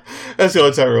 That's the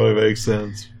only time it really makes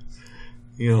sense.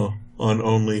 You know, on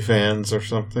OnlyFans or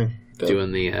something.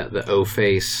 Doing the O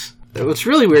face. What's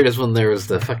really weird is when there was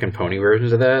the fucking pony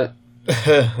versions of that.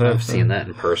 I've seen that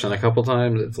in person a couple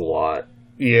times. It's a lot.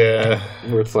 Yeah.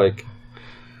 Where it's like,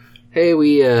 hey,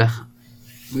 we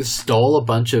stole a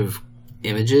bunch of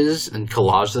images and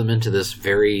collaged them into this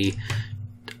very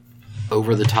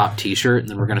over-the-top t-shirt, and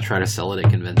then we're going to try to sell it at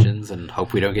conventions and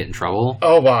hope we don't get in trouble.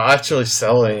 Oh, wow, actually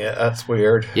selling it. That's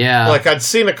weird. Yeah. Like, I'd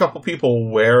seen a couple people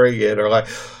wearing it, or like,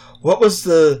 What was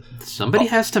the... Somebody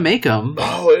has to make them.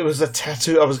 Oh, it was a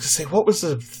tattoo. I was going to say, what was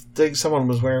the thing someone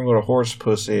was wearing with a horse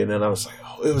pussy? And then I was like,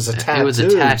 oh, it was a tattoo. It was a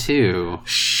tattoo.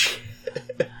 Shit.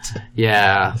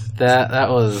 Yeah, that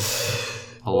was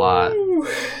a lot.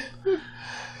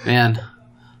 Man,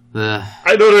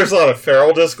 I know there's a lot of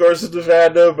feral discourse in the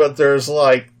fandom, but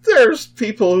there's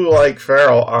people who like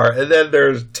feral art, and then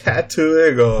there's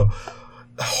tattooing a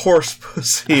horse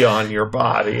pussy on your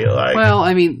body. Well,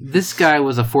 I mean, this guy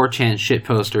was a 4chan shit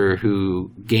poster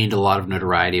who gained a lot of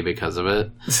notoriety because of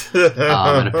it,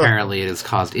 and apparently it has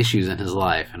caused issues in his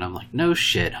life. And I'm like, no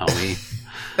shit, homie.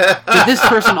 But this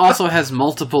person also has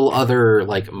multiple other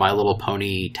My Little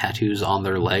Pony tattoos on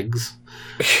their legs.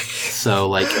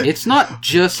 So, it's not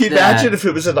just Can you imagine if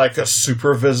it was in, a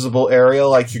super visible area,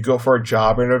 you go for a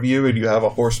job interview and you have a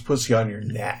horse pussy on your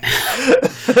neck?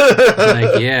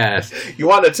 Yes. You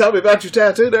want to tell me about your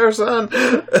tattoo there, son?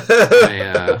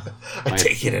 I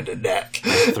take it in the neck.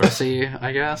 Thrusy,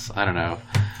 I guess? I don't know.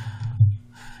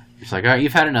 He's like, all right,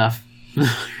 you've had enough.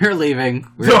 You're leaving.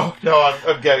 No,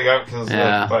 I'm getting out because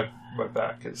my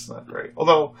back is not great.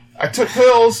 Although, I took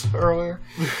pills earlier.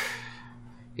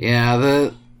 Yeah,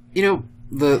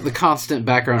 the constant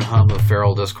background hum of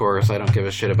feral discourse, I don't give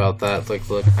a shit about that.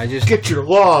 Look, I just... Get your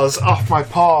laws off my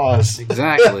paws!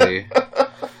 Exactly.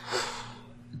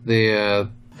 The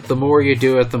more you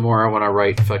do it, the more I want to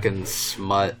write fucking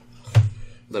smut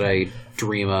that I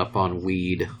dream up on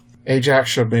weed. Ajax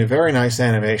showed me a very nice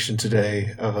animation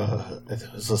today of it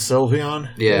was a Sylveon.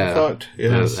 Yeah.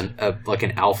 Yes. An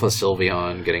alpha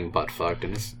Sylveon getting butt fucked,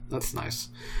 and that's nice.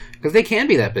 Because they can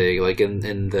be that big.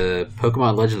 In the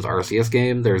Pokemon Legends Arceus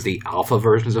game, there's the alpha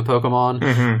versions of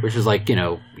Pokemon, which is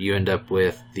you end up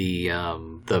with the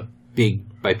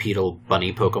big bipedal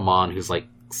bunny Pokemon who's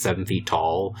 7 feet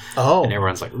tall. Oh. And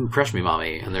everyone's like, ooh, crush me,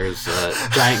 mommy. And there's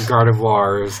giant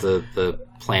Gardevoirs, the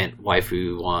plant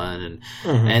waifu one,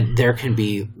 and there can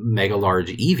be mega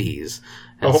large Eevees.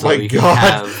 And oh my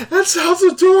god, that sounds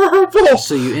adorable!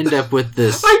 So you end up with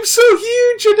this... I'm so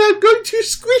huge and I'm going to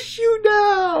squish you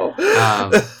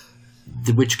now!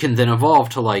 Which can then evolve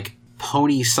to,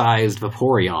 pony-sized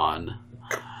Vaporeon.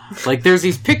 There's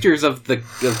these pictures of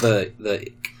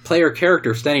the player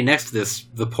character standing next to this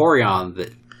Vaporeon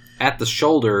that at the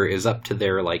shoulder is up to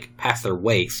their, past their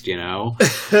waist, And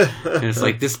it's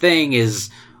this thing is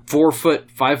 4 foot,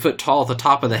 5 foot tall at the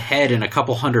top of the head and a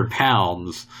couple 100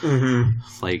 pounds.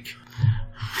 It's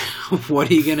what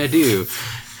are you gonna do?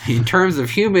 In terms of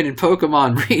human and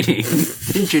Pokemon breeding,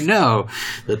 didn't you know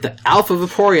that the Alpha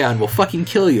Vaporeon will fucking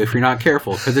kill you if you're not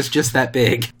careful, because it's just that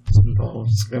big. Oh,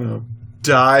 it's gonna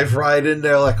dive right in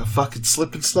there like a fucking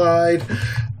slip and slide.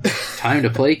 Time to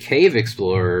play Cave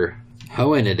Explorer.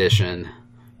 Hoenn Edition.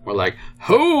 Or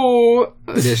Ho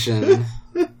Edition.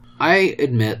 I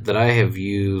admit that I have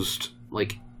used,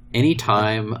 any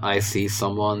time I see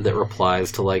someone that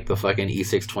replies to, the fucking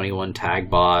E621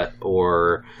 tag bot,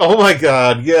 or... Oh my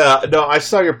god, yeah. No, I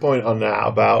saw your point on that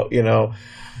about,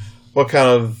 what kind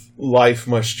of life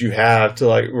must you have to,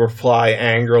 reply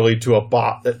angrily to a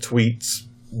bot that tweets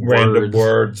random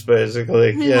words, basically.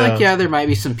 I mean, there might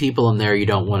be some people in there you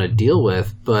don't want to deal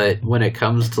with, but when it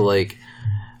comes to,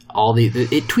 all it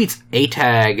tweets a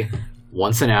tag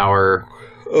once an hour,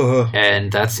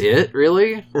 and that's it,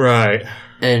 really? Right.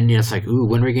 And it's ooh,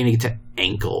 when are we going to get to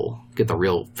ankle? Get the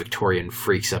real Victorian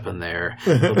freaks up in there.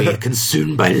 They'll be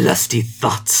consumed by lusty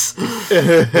thoughts.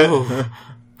 Oh,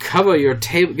 cover your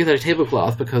table, get a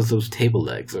tablecloth because those table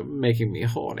legs are making me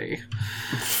horny.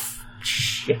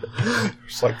 Shit.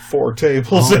 There's 4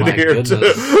 tables in here.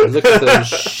 Look at those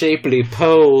shapely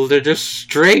poles. They're just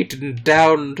straight and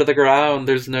down to the ground.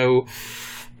 There's no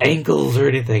ankles or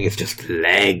anything. It's just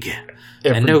leg.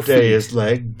 Every and no day feet. is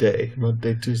leg day.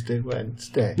 Monday, Tuesday,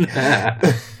 Wednesday.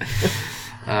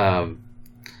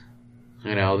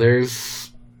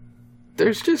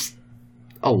 There's just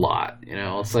a lot.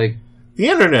 It's the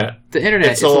internet. The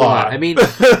internet is a lot. I mean,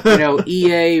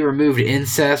 EA removed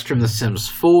incest from The Sims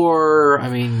 4. I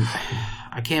mean,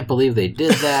 I can't believe they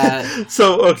did that.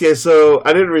 So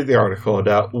I didn't read the article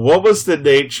about what was the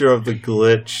nature of the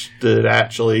glitch that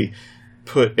actually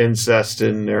put incest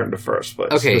in there in the first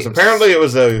place. Okay. Because apparently it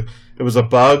was a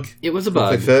bug. It was a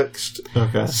bug. They fixed.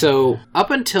 Okay. So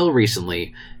up until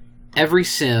recently, every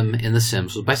sim in The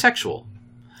Sims was bisexual.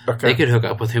 Okay. They could hook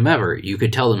up with whomever. You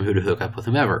could tell them who to hook up with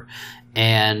whomever.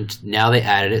 And now they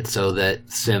added it so that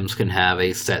Sims can have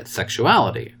a set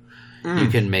sexuality. You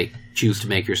can choose to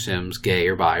make your Sims gay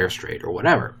or bi or straight or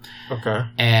whatever. Okay.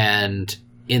 And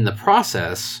in the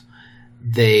process,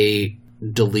 they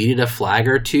deleted a flag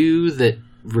or two that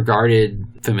regarded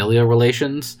familial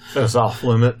relations. That's off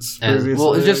limits previously.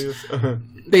 Well, it's just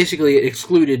basically it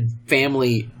excluded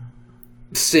family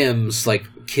Sims, like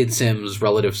kid Sims,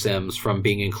 relative Sims, from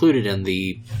being included in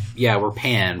the, we're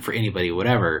pan for anybody,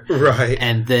 whatever. Right.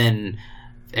 And then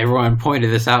everyone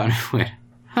pointed this out and went,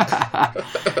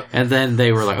 and then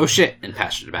they were like, oh shit, and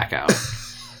patched it back out.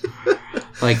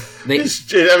 Like, it's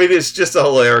just a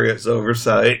hilarious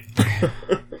oversight.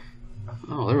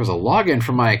 Oh, there was a login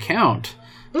from my account.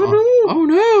 Oh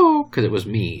no! Because it was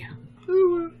me.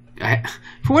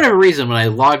 For whatever reason, when I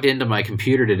logged into my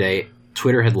computer today,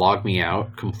 Twitter had logged me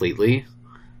out completely.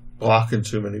 Blocking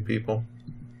too many people.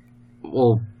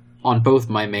 Well, on both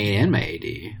my main and my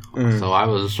AD. So I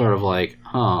was sort of like,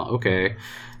 okay.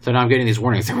 So now I'm getting these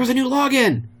warnings. There was a new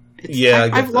login!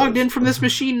 I've logged in from this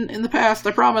machine in the past,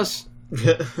 I promise.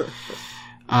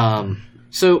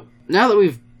 So now that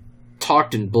we've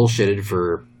talked and bullshitted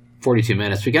for 42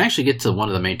 minutes, we can actually get to one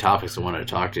of the main topics I wanted to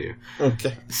talk to.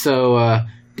 Okay. So,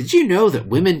 did you know that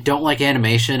women don't like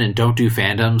animation and don't do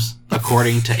fandoms,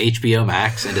 according to HBO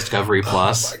Max and Discovery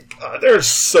Plus? Oh my god, there's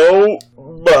so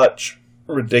much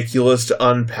ridiculous to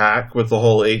unpack with the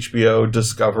whole HBO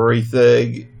Discovery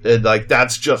thing, and like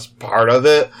that's just part of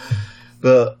it.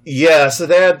 But yeah, so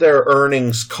they had their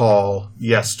earnings call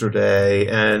yesterday,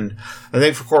 and I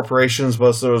think for corporations,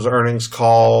 most of those earnings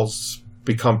calls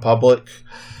become public.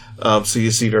 So you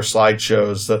see their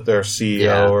slideshows that their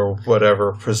CEO or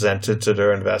whatever presented to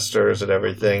their investors and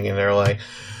everything, and they're like,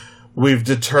 we've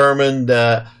determined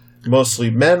that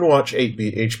mostly men watch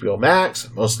HBO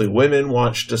Max, mostly women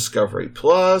watch Discovery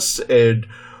Plus, and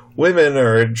women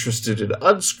are interested in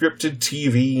unscripted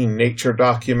TV, nature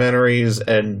documentaries,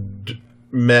 and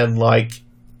men like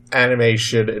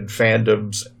animation and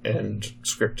fandoms and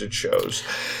scripted shows.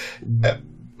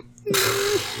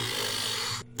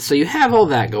 So you have all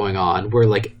that going on where,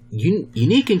 like,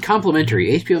 unique and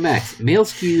complementary HBO Max, male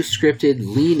skew, scripted,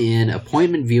 lean in,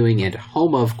 appointment viewing, and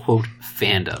home of, quote,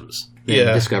 fandoms. In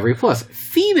Discovery Plus.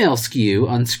 Female skew,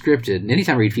 unscripted, and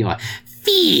anytime I read female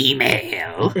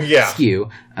skew,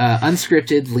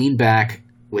 unscripted, lean back,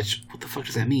 which, what the fuck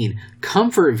does that mean?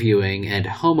 Comfort viewing, and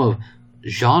home of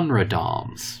genre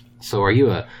doms. So are you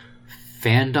a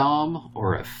fandom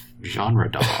or a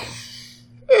genre dom?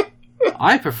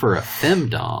 I prefer a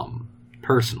femdom,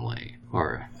 personally.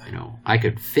 Or, I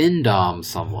could findom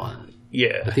someone.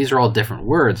 Yeah. But these are all different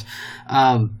words.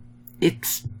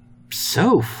 It's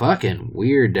so fucking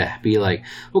weird to be like,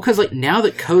 well, because like now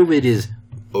that COVID is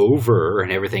over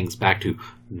and everything's back to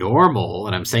normal,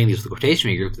 and I'm saying these with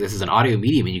quotation marks, this is an audio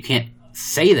medium and you can't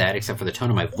say that except for the tone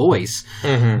of my voice.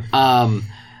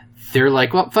 They're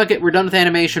like, well, fuck it, we're done with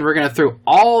animation. We're going to throw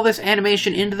all this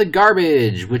animation into the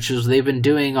garbage, which is they've been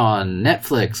doing on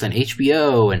Netflix and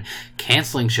HBO and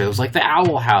canceling shows like The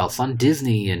Owl House on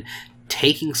Disney and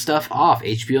taking stuff off.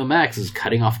 HBO Max is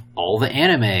cutting off all the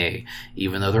anime,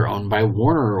 even though they're owned by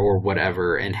Warner or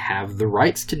whatever and have the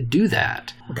rights to do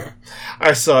that.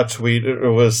 I saw a tweet. It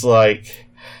was like,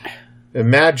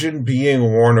 imagine being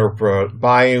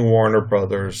buying Warner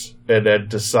Brothers and then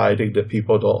deciding that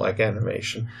people don't like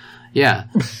animation. Yeah,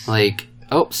 like,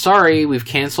 oh, sorry, we've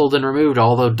canceled and removed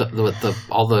all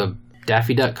the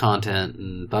Daffy Duck content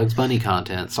and Bugs Bunny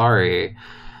content. Sorry,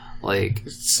 like,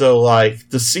 so like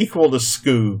the sequel to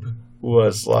Scoob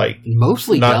was like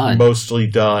mostly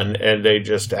done, and they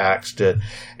just axed it.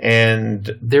 And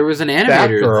there was an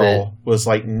animator Batgirl was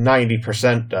like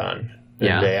 90% done,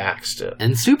 and they axed it.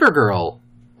 And Supergirl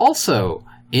also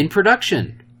in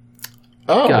production.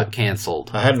 Got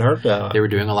canceled. I hadn't heard that. They were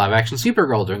doing a live-action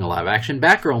Supergirl, doing a live-action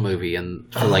Batgirl movie, and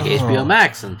for like HBO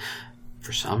Max, and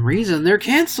for some reason they're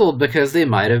canceled because they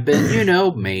might have been,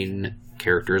 main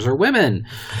characters are women.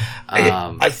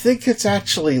 I think it's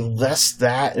actually less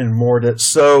that and more that.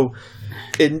 So,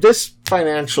 in this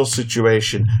financial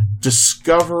situation,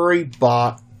 Discovery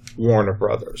bought Warner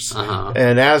Brothers,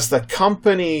 and as the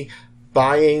company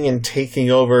buying and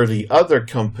taking over the other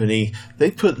company,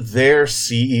 they put their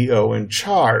CEO in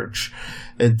charge.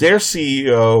 And their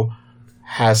CEO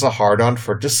has a hard-on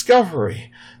for Discovery.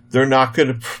 They're not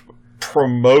going to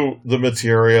promote the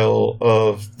material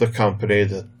of the company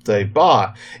that they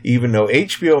bought, even though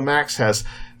HBO Max has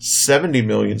 70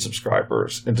 million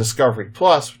subscribers, and Discovery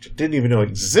Plus, which I didn't even know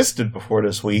existed before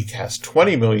this week, has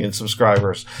 20 million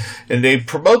subscribers. And they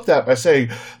promote that by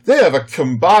saying they have a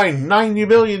combined 90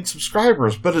 million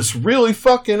subscribers, but it's really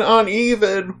fucking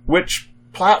uneven which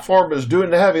platform is doing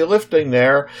the heavy lifting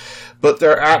there. But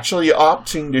they're actually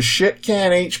opting to shit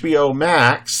can HBO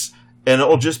Max, and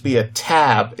it'll just be a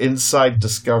tab inside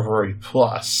Discovery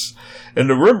Plus. And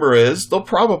the rumor is they'll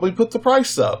probably put the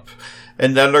price up.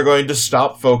 and then they're going to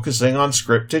stop focusing on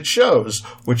scripted shows,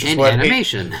 which is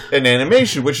animation,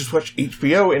 which is what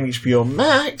HBO and HBO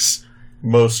Max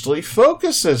mostly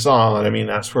focuses on. I mean,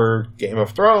 that's where Game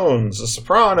of Thrones, The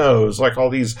Sopranos, like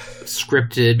all these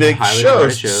scripted big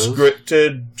shows,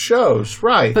 scripted shows,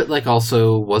 right? But like,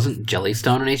 also, wasn't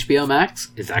Jellystone on HBO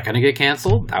Max? Is that going to get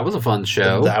canceled? That was a fun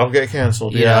show. That'll get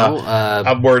canceled. You know,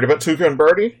 I'm worried about Tuca and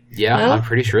Birdie. Yeah, I'm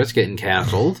pretty sure it's getting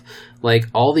canceled. Like,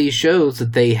 all these shows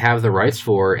that they have the rights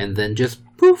for, and then just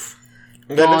poof.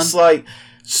 And then it's like,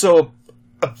 so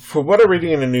for what I'm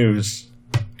reading in the news,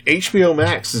 HBO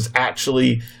Max is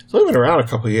actually, it's only been around a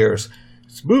couple of years.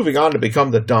 It's moving on to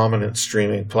become the dominant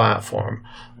streaming platform.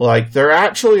 Like, they're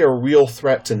actually a real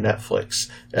threat to Netflix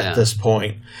at this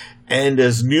point. And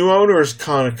as new owners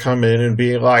kind of come in and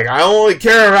be like, I only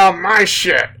care about my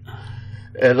shit.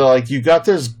 And like, you got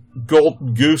this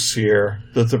golden goose here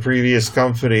that the previous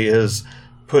company has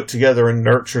put together and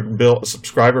nurtured and built a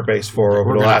subscriber base for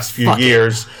over the last few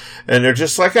years. And they're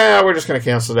just like, we're just going to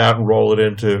cancel it out and roll it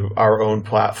into our own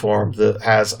platform that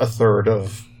has a third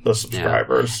of the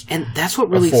subscribers. Yeah. And that's what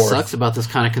really sucks about this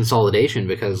kind of consolidation,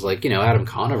 because, like, you know, Adam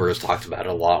Conover has talked about it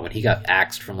a lot when he got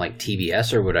axed from, like,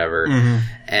 TBS or whatever. Mm-hmm.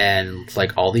 And,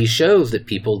 like, all these shows that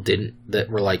people that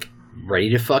were, like, ready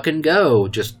to fucking go,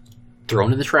 just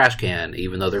thrown in the trash can,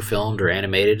 even though they're filmed or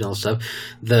animated and all stuff.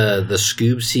 The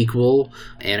Scoob sequel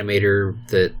animator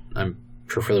that I'm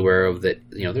perfectly aware of, that,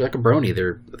 you know, they're like a brony.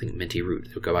 They're, I think, Minty Root,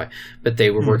 they would go by. But they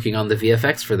were working on the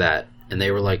VFX for that, and they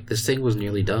were like, this thing was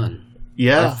nearly done.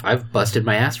 Yeah. I've busted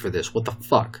my ass for this. What the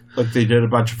fuck? Like, they did a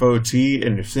bunch of OT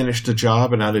and finished the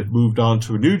job, and now they've moved on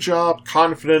to a new job,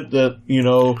 confident that, you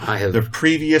know, the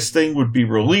previous thing would be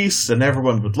released and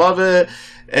everyone would love it.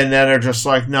 And then they're just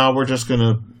like, no, we're just going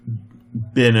to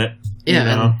bin it. Yeah, you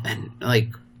know? and like,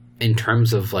 in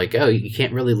terms of, like, oh, you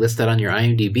can't really list that on your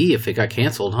IMDb if it got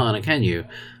canceled, huh? Can you?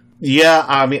 Yeah,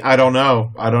 I mean, I don't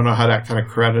know. I don't know how that kind of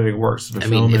crediting works. I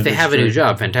mean, if they have a new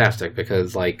job, fantastic,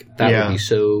 because, like, that would be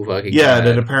so fucking good.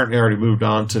 That apparently already moved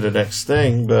on to the next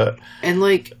thing, but... And,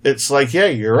 like... It's like, yeah,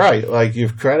 you're right. Like, you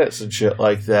have credits and shit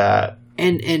like that.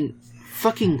 And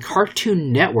fucking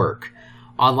Cartoon Network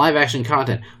on live-action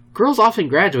content. Girls often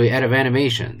graduate out of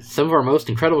animation. Some of our most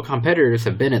incredible competitors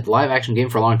have been at the live-action game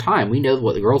for a long time. We know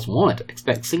what the girls want.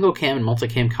 Expect single-cam and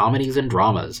multi-cam comedies and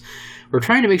dramas. We're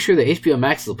trying to make sure that HBO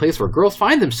Max is a place where girls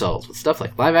find themselves, with stuff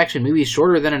like live-action movies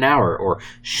shorter than an hour, or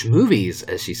schmovies,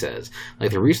 as she says.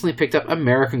 Like the recently picked up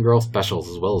American Girl specials,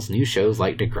 as well as new shows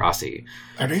like Degrassi.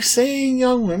 Are they saying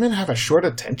young women have a short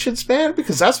attention span?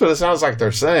 Because that's what it sounds like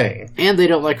they're saying. And they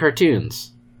don't like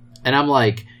cartoons. And I'm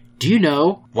like... Do you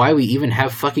know why we even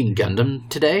have fucking Gundam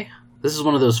today? This is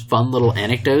one of those fun little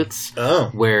anecdotes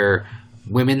where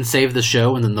women saved the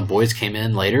show and then the boys came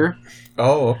in later.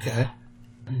 Oh, okay.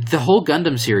 The whole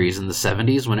Gundam series in the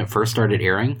 70s, when it first started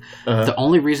airing, the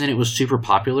only reason it was super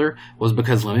popular was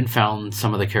because women found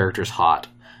some of the characters hot.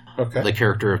 Okay. The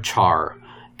character of Char.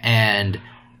 And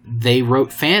they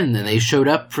wrote and they showed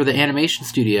up for the animation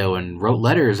studio and wrote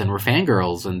letters and were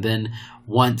fangirls. And then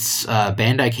once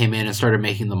Bandai came in and started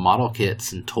making the model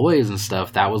kits and toys and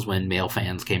stuff, that was when male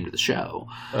fans came to the show.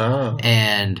 Oh.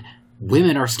 And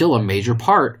women are still a major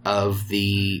part of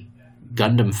the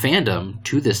Gundam fandom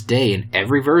to this day. In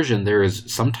every version, there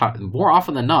is more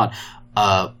often than not,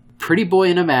 a pretty boy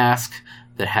in a mask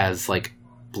that has, like,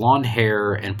 blonde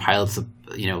hair and pilots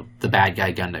the bad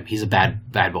guy Gundam. He's a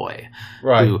bad boy.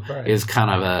 Right. Is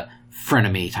kind of a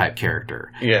frenemy type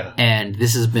character. Yeah. And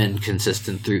this has been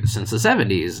consistent since the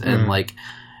 70s. And, like,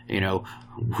 you know,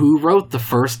 who wrote the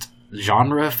first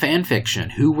genre fan fiction?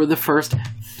 Who were the first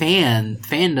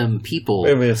fandom people?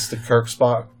 Maybe it's the Kirk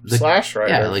Spock slash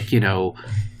writer. Yeah, like, you know,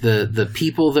 the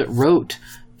people that wrote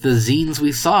the zines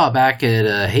we saw back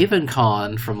at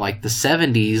HavenCon from, like, the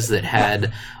 70s that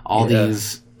had all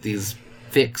these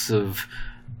fics of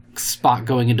Spock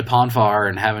going into Ponfar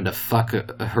and having to fuck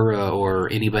Uhura or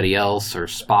anybody else, or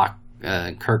Spock,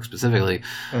 Kirk specifically.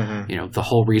 You know, the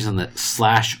whole reason that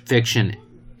slash fiction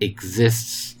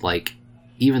exists, like,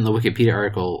 even the Wikipedia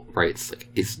article writes, like,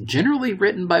 it's generally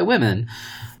written by women.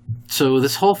 So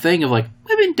this whole thing of, like,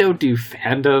 women don't do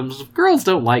fandoms, girls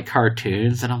don't like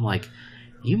cartoons, and I'm like,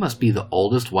 you must be the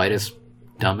oldest, whitest,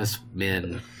 dumbest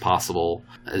men possible.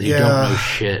 You don't know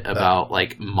shit about,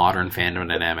 like, modern fandom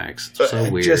dynamics. It's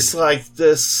so weird. Just like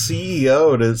this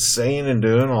CEO that's saying and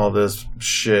doing all this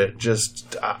shit,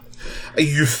 just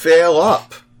you fail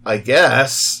up, I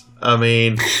guess. I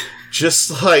mean,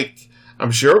 just like, I'm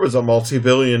sure it was a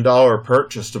multi-billion-dollar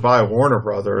purchase to buy Warner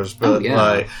Brothers, but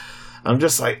like, I'm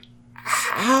just like,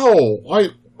 how?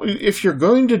 if you're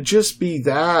going to just be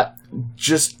that,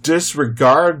 just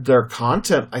disregard their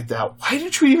content like that, why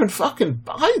did you even fucking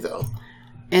buy them?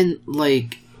 And,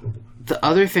 like, the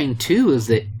other thing, too, is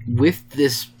that with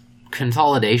this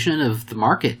consolidation of the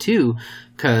market, too,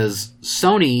 because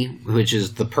Sony, which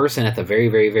is the person at the very,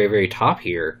 very, very, very top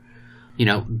here, you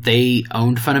know, they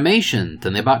owned Funimation,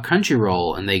 then they bought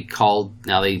Crunchyroll, and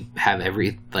now they have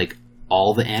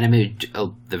all the anime,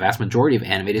 the vast majority of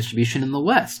anime distribution in the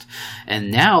West. And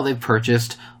now they've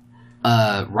purchased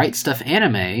Right Stuff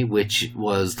Anime, which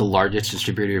was the largest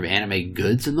distributor of anime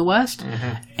goods in the West,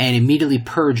 and immediately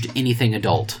purged anything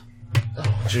adult. Oh,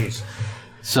 jeez.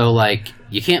 So, like,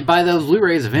 you can't buy those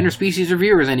Blu-rays of Interspecies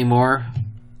Reviewers anymore.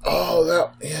 Oh,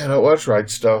 that was Right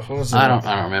Stuff. What was that?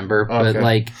 I don't remember, okay. But,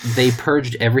 like, they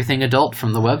purged everything adult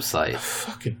from the website.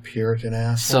 Fucking Puritan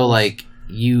assholes. So, like,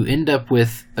 you end up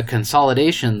with a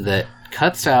consolidation that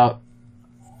cuts out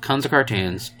tons of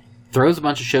cartoons, throws a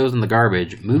bunch of shows in the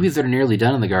garbage, movies that are nearly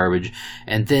done in the garbage,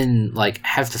 and then, like,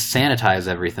 has to sanitize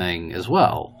everything as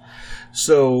well.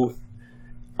 So,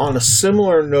 on a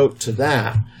similar note to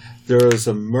that, there was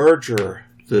a merger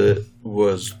that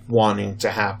was wanting to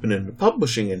happen in the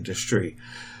publishing industry,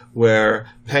 where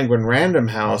Penguin Random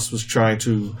House was trying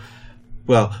to,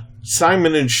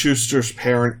 Simon & Schuster's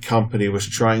parent company was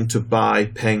trying to buy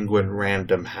Penguin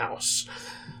Random House,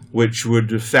 which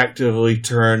would effectively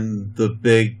turn the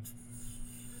Big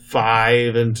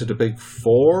Five into the Big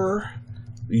Four.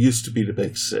 It used to be the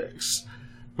Big Six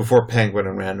before Penguin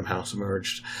and Random House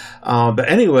emerged. But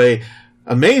anyway,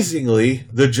 amazingly,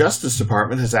 the Justice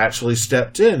Department has actually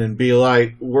stepped in and be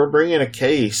like, we're bringing a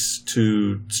case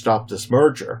to stop this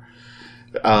merger.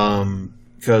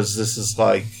 Because this is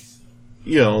like,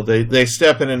 you know, they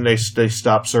step in and they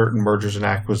stop certain mergers and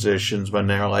acquisitions when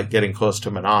they're like getting close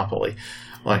to monopoly.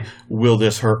 Like, will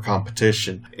this hurt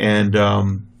competition? And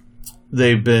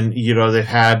they've been, you know, they've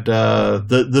had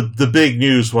the big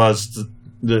news was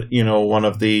one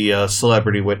of the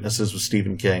celebrity witnesses was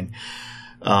Stephen King,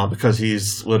 because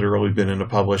he's literally been in the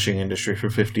publishing industry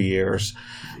for 50 years.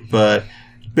 But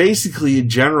basically, in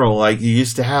general, like, you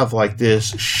used to have like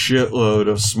this shitload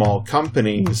of small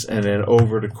companies, and then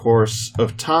over the course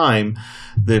of time,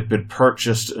 they've been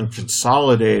purchased and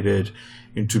consolidated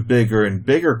into bigger and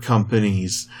bigger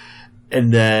companies,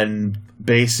 and then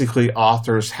basically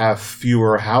authors have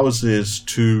fewer houses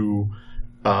to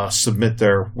submit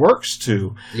their works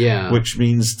to. Yeah, which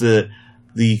means that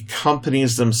the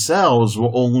companies themselves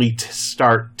will only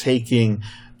start taking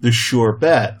the sure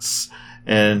bets.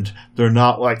 And they're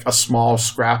not like a small,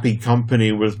 scrappy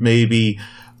company with maybe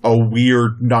a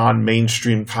weird,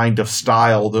 non-mainstream kind of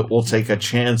style that will take a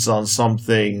chance on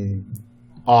something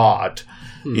odd,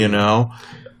 you know?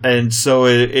 And so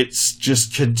it's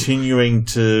just continuing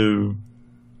to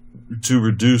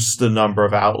reduce the number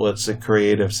of outlets that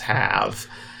creatives have.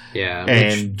 Yeah,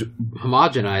 and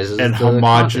homogenizes and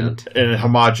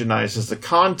homogenizes the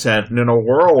content. And in a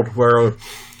world where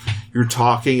you're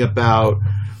talking about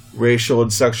racial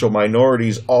and sexual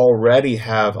minorities already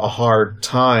have a hard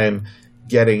time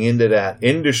getting into that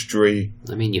industry.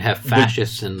 I mean, you have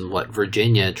fascists in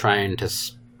Virginia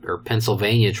or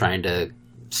Pennsylvania trying to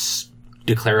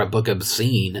declare a book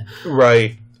obscene.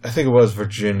 Right. I think it was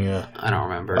Virginia. I don't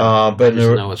remember. But I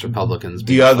just know it's Republicans.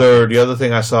 The other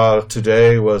thing I saw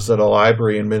today was at a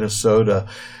library in Minnesota,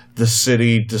 the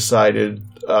city decided,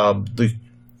 the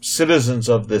citizens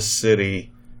of this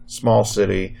city, small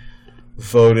city,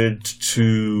 voted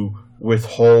to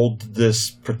withhold this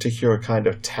particular kind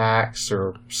of tax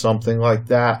or something like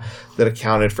that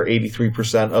accounted for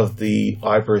 83% of the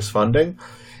library's funding.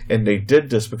 And they did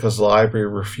this because the library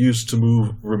refused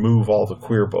to remove all the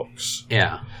queer books.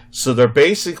 Yeah. So they're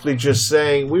basically just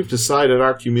saying, we've decided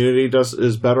our community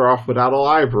is better off without a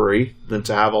library than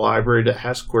to have a library that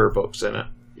has queer books in it.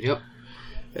 Yep.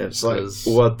 And it's like,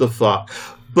 what the fuck?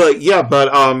 But you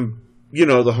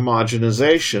know, the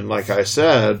homogenization, like I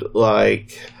said,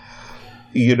 like,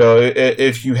 you know,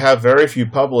 if you have very few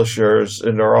publishers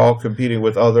and they're all competing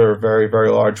with other very, very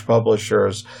large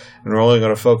publishers and they're only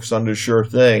going to focus on the sure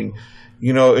thing,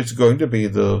 you know, it's going to be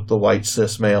the white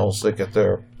cis males that get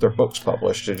their books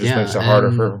published. It just makes it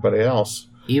harder for everybody else.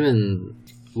 Even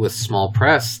with small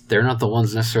press, they're not the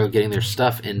ones necessarily getting their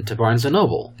stuff into Barnes &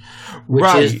 Noble,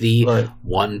 which is the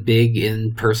one big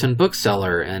in-person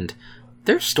bookseller, and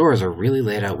their stores are really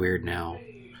laid out weird now.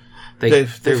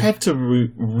 They've had to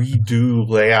redo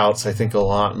layouts, I think, a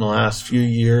lot in the last few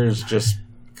years just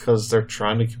because they're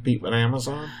trying to compete with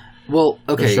Amazon. Well,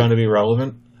 okay. They're trying to be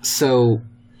relevant. So,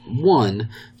 one,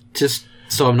 just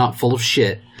so I'm not full of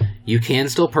shit, You can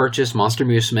still purchase Monster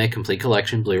Musume Complete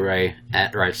Collection Blu-ray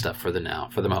at Right Stuf for the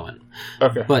moment.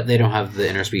 Okay. But they don't have the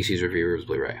Interspecies Reviewers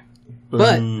Blu-ray.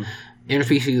 But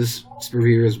Interspecies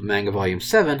Reviewers Manga Volume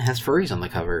 7 has furries on the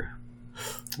cover.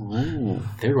 Ooh.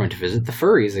 They're going to visit the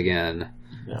furries again.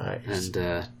 Nice.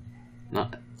 And,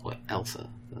 not, what, Elsa?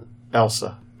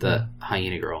 Elsa. The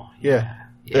hyena girl. Yeah.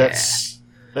 Yeah.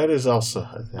 That is Elsa,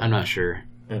 I think. I'm not sure.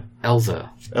 Yeah.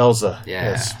 Elsa. Elsa.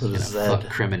 Yeah. Yes, with a Z. Fuck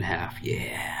Krim in half.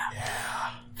 Yeah.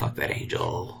 Fuck that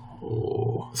angel.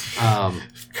 Oh.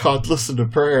 God, listen to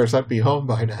prayers. I'd be home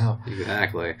by now.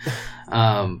 Exactly.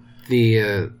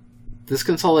 This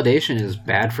consolidation is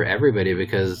bad for everybody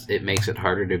because it makes it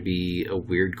harder to be a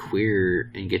weird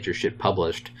queer and get your shit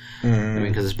published. I mean,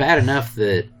 because it's bad enough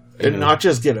that... And not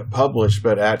just get it published,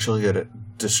 but actually get it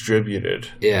distributed.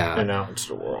 Yeah. And out into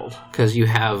the world. Because you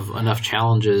have enough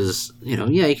challenges. You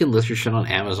can list your shit on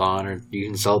Amazon, or you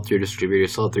can sell it through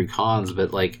distributors, sell it through cons,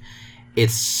 but, like,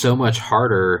 it's so much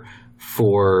harder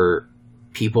for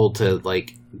people to,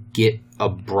 like, get a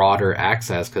broader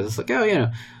access, because it's like,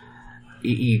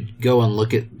 you go and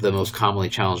look at the most commonly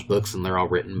challenged books, and they're all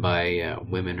written by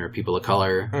women or people of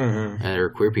color or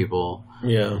queer people.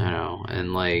 Yeah.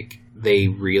 And, like, they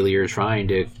really are trying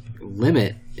to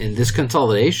limit, and this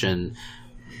consolidation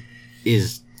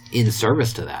is in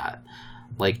service to that.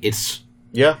 Like, it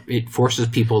forces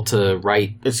people to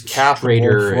write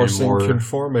straighter and more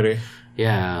conformity.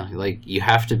 Yeah, like, you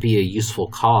have to be a useful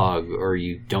cog or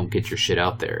you don't get your shit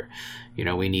out there.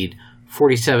 We need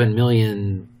 47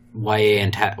 million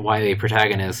YA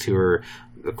protagonists who are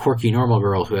a quirky normal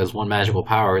girl who has one magical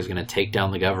power is going to take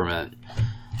down the government.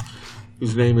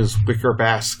 Whose name is Wicker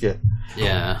Basket.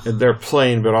 Yeah. And they're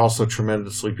plain, but also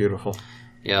tremendously beautiful.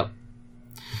 Yep.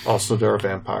 Also, they're a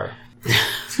vampire.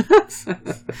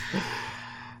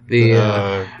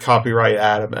 The copyright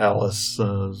Adam Ellis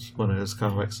is one of his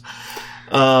comics.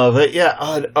 But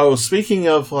yeah, speaking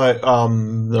of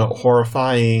the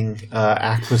horrifying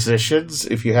acquisitions,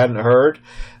 if you hadn't heard,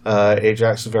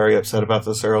 Ajax was very upset about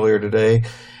this earlier today.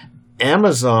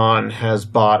 Amazon has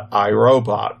bought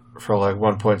iRobot for like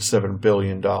 $1.7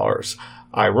 billion.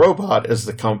 iRobot is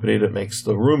the company that makes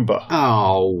the Roomba.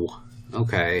 Oh,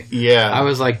 okay. Yeah. I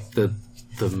was like, the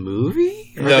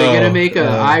movie? Are they going to make a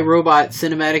iRobot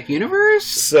cinematic universe?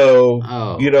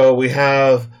 So, we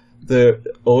have a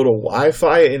little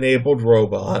Wi-Fi enabled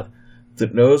robot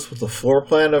that knows what the floor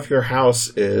plan of your house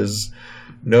is,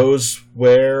 knows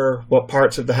what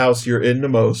parts of the house you're in the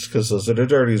most, because those are the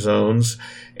dirty zones,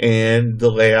 and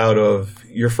the layout of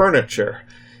your furniture.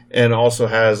 And also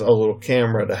has a little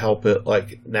camera to help it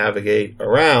navigate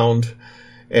around.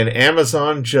 And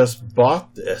Amazon just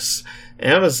bought this.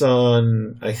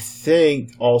 Amazon, I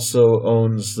think, also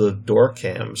owns the door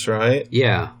cams, right?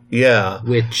 Yeah. Yeah.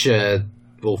 Which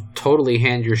will totally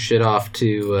hand your shit off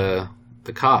to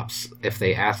the cops if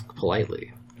they ask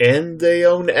politely. And they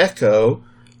own Echo,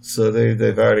 so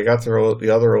they've already got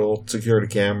the other little security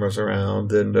cameras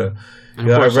around. And of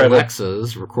course,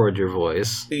 Alexas record your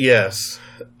voice. Yes.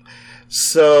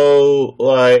 So,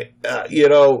 when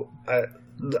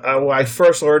I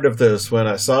first learned of this, when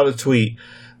I saw the tweet,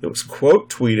 it was quote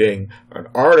tweeting an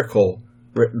article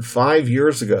written 5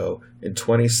 years ago in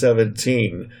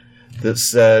 2017 that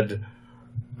said,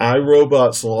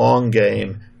 iRobot's long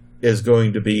game is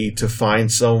going to be to find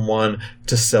someone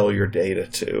to sell your data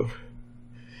to.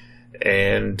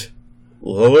 And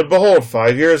lo and behold,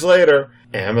 5 years later,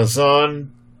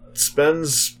 Amazon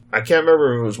spends... I can't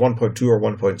remember if it was 1.2 or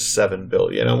 1.7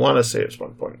 billion. I want to say it's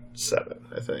 1.7,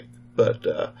 I think. But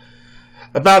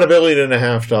about $1.5 billion.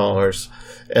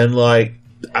 And,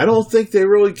 I don't think they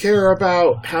really care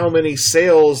about how many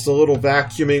sales the little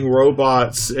vacuuming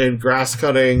robots and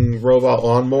grass-cutting robot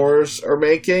lawnmowers are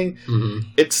making. Mm-hmm.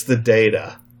 It's the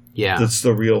data. Yeah. That's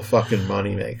the real fucking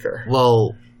moneymaker.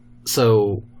 Well,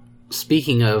 so,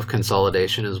 speaking of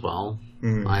consolidation as well...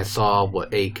 I saw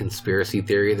a conspiracy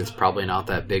theory that's probably not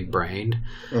that big-brained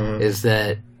is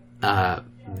that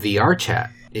VR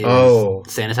chat is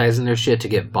sanitizing their shit to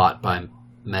get bought by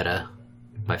Meta,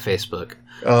 by Facebook.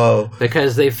 Oh.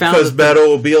 Because they found... Because Meta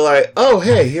will be like, oh,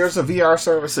 hey, here's a VR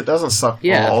service that doesn't suck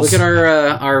balls. Look at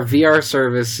our VR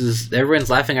services.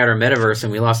 Everyone's laughing at our metaverse,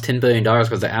 and we lost $10 billion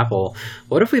because of Apple.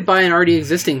 What if we buy an already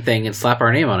existing thing and slap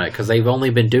our name on it? Because they've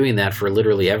only been doing that for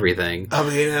literally everything. I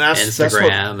mean,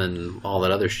 Instagram and all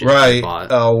that other shit. Right.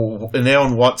 And they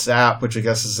own WhatsApp, which I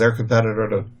guess is their competitor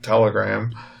to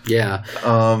Telegram. Yeah.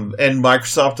 And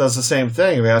Microsoft does the same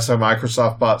thing. I mean, that's how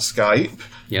Microsoft bought Skype.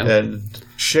 Yep. And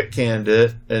shit-canned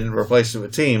it and replaced it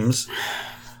with Teams.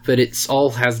 But it's all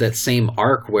has that same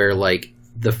arc where,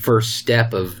 the first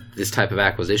step of this type of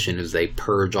acquisition is they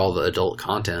purge all the adult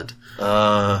content.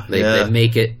 They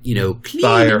make it, clean,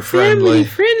 buyer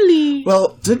friendly.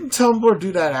 Well, didn't Tumblr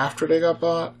do that after they got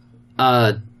bought?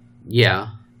 Yeah,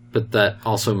 but that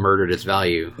also murdered its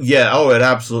value. Yeah, it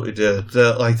absolutely did.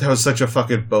 That was such a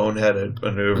fucking boneheaded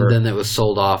maneuver. And then it was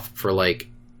sold off for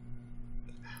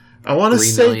I want to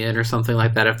say $3 million or something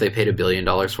like that if they paid $1 billion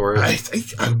for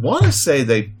it. I want to say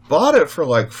they bought it for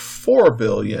 $4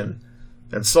 billion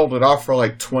and sold it off for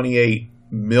 $28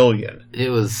 million. It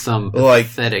was some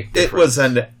pathetic difference. It was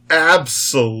an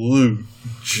absolute,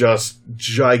 just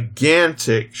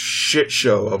gigantic shit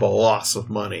show of a loss of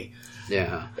money.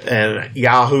 Yeah. And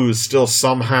Yahoo is still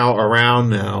somehow around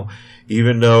now,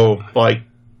 even though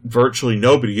virtually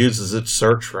nobody uses its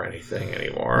search for anything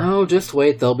anymore. Oh, just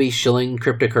wait. They'll be shilling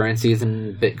cryptocurrencies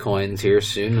and bitcoins here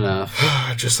soon enough.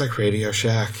 Just like Radio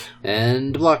Shack.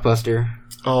 And Blockbuster.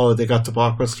 Oh, they got the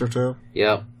Blockbuster too?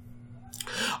 Yep.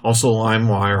 Also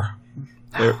LimeWire.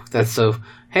 That's so...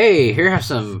 Hey, here have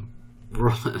some...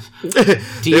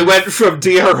 They went from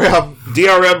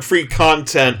DRM-free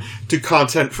content to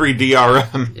content-free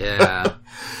DRM. Yeah.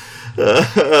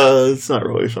 It's not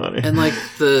really funny. And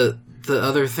the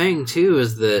other thing, too,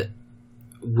 is that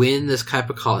when this type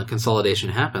of consolidation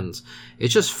happens, it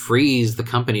just frees the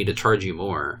company to charge you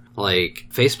more.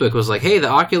 Facebook was like, hey, the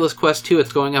Oculus Quest 2,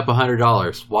 it's going up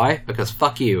 $100. Why? Because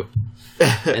fuck you.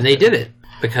 And they did it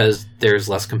because there's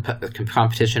less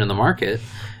competition in the market.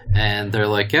 And they're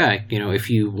like, yeah, if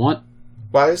you want...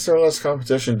 Why is there less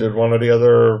competition? Did one of the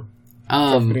other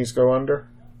companies go under?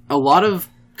 A lot of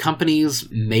companies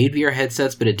made VR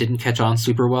headsets, but it didn't catch on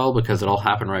super well because it all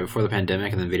happened right before the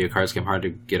pandemic, and then video cards came hard to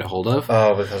get a hold of.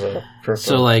 Oh, because of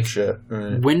shit.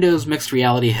 Mm. Windows mixed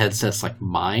reality headsets like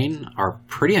mine are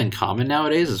pretty uncommon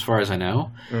nowadays, as far as I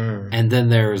know. Mm. And then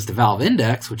there's the Valve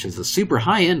Index, which is a super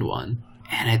high-end one,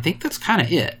 and I think that's kind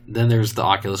of it. Then there's the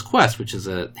Oculus Quest, which is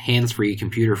a hands-free,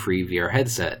 computer-free VR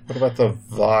headset. What about the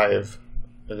Vive?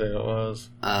 I think it was.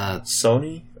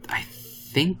 Sony? I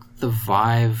think the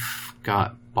Vive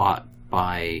got bought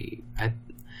by...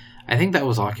 I think that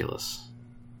was Oculus.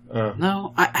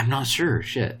 No, I'm not sure.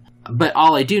 Shit. But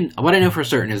what I know for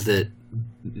certain is that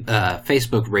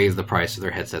Facebook raised the price of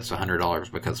their headsets to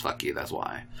 $100 because fuck you, that's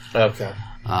why. Okay.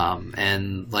 I'm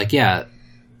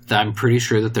pretty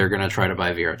sure that they're going to try to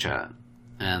buy VRChat,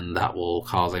 and that will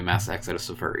cause a mass exodus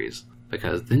of furries.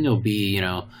 Because then you'll be,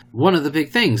 one of the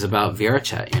big things about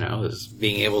VRChat, is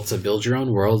being able to build your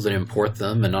own worlds and import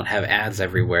them and not have ads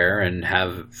everywhere and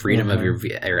have freedom of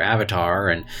your avatar.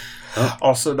 And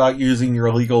also not using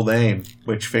your legal name,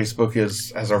 which Facebook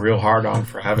has a real hard-on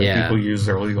for having people use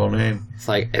their legal name. It's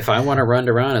like, if I want to run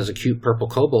around as a cute purple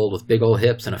kobold with big old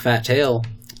hips and a fat tail,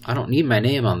 I don't need my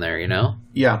name on there,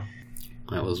 Yeah.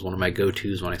 That was one of my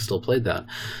go-tos when I still played that.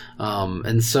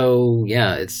 And so,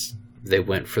 they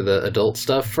went for the adult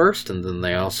stuff first, and then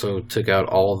they also took out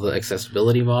all the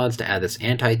accessibility mods to add this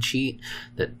anti-cheat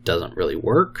that doesn't really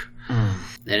work. And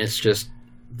it's just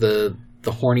the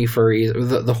horny furries, or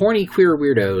the horny queer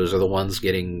weirdos are the ones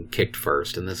getting kicked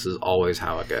first, and this is always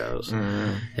how it goes.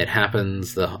 It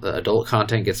happens, the adult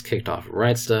content gets kicked off of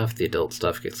Right Stuff, the adult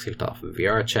stuff gets kicked off of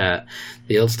VRChat,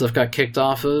 the adult stuff got kicked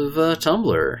off of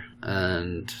Tumblr,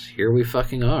 and here we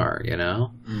fucking are,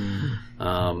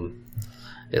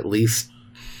 At least,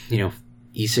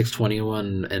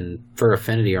 E621 and Fur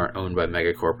Affinity aren't owned by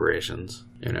mega corporations.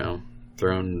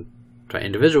 They're owned by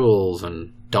individuals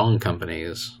and dong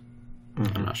companies.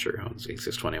 I'm not sure who owns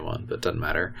E621, but it doesn't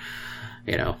matter.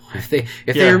 If they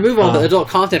remove all the adult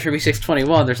content from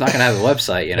E621, there's not going to have a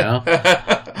website.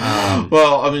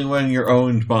 Well, I mean, when you're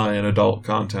owned by an adult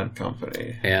content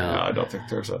company, I don't think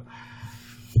there's a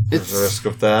risk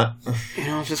of that.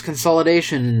 Just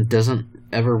consolidation doesn't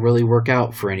ever really work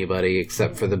out for anybody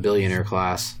except for the billionaire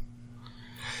class.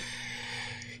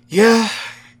 Yeah.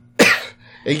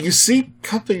 And you see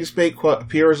companies make what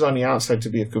appears on the outside to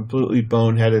be a completely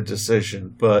boneheaded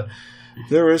decision, but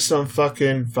there is some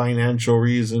fucking financial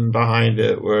reason behind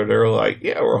it where they're like,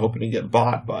 we're hoping to get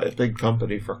bought by a big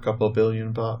company for a couple of $1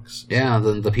 billion. Yeah,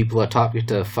 then the people at top get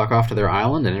to fuck off to their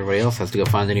island and everybody else has to go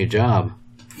find a new job.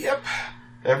 Yep.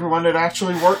 Everyone that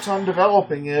actually worked on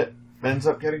developing it ends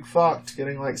up getting fucked,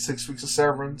 getting 6 weeks of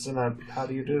severance, and how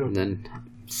do you do? And then,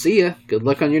 see ya. Good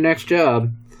luck on your next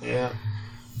job. Yeah.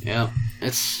 Yeah.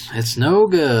 It's no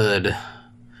good. And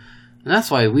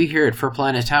that's why we here at Fur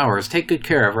Planet Towers take good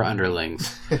care of our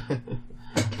underlings.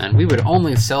 And we would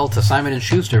only sell to Simon &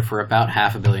 Schuster for about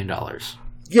 $500 million.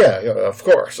 Yeah, of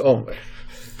course, only.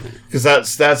 Because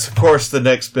that's of course the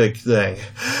next big thing.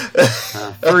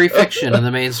 Furry fiction in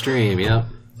the mainstream, yep.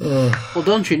 Well,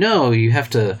 don't you know you have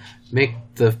to make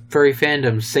the furry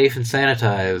fandom safe and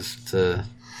sanitized.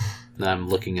 I'm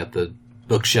looking at the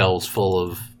bookshelves full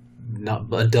of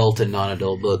adult and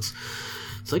non-adult books.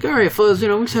 It's like, all right, fellas, we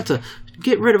just have to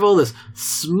get rid of all this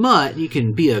smut. You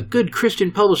can be a good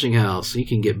Christian publishing house. You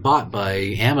can get bought by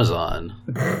Amazon.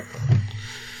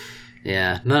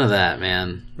 Yeah, none of that,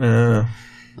 man.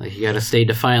 Like, you gotta stay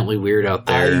defiantly weird out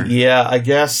there. I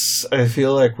guess I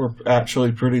feel like we're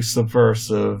actually pretty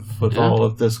subversive with all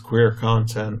of this queer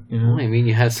content. Well, I mean,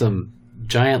 you had some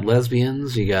giant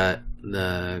lesbians. You got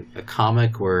a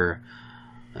comic where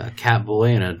a cat boy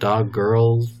and a dog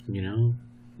girl,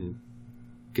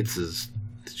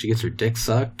 she gets her dick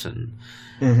sucked, and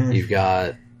you've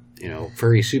got,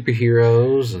 furry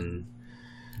superheroes and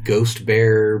ghost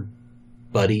bear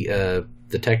buddy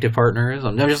detective partners.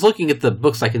 I'm just looking at the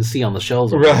books I can see on the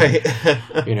shelves. Right.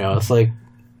 It's like,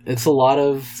 it's a lot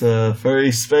of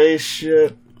furry space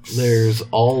shit. There's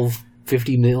all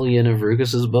 50 million of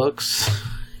Rukus's books.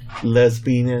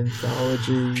 Lesbian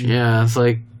anthology. Yeah, it's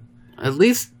like, at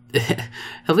least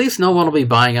no one will be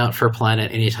buying out For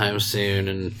Planet anytime soon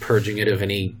and purging it of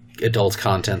any adult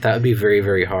content. That would be very,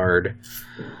 very hard.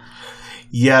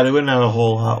 Yeah, they wouldn't have a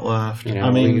whole lot left.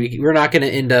 I mean, we're not going to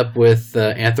end up with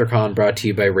Anthrocon brought to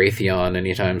you by Raytheon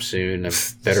anytime soon.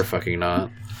 Better fucking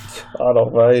not. God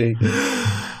almighty.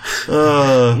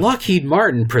 Lockheed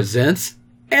Martin presents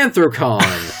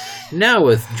Anthrocon, now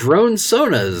with drone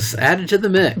sonas added to the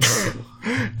mix.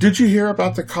 Did you hear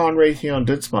about the con Raytheon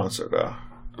did sponsor, though?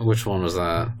 Which one was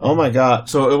that? Oh my god.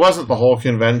 So it wasn't the whole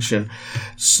convention.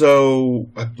 So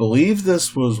I believe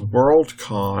this was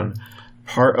Worldcon.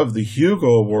 Part of the Hugo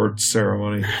Awards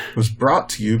ceremony was brought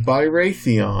to you by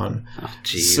Raytheon. Oh,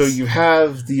 jeez. So you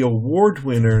have the award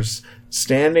winners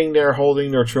standing there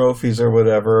holding their trophies or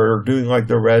whatever, or doing like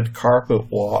the red carpet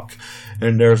walk,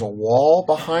 and there's a wall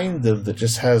behind them that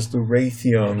just has the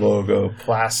Raytheon logo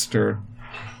plastered,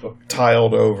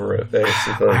 tiled over it,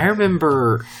 basically. I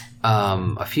remember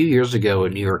a few years ago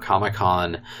at New York Comic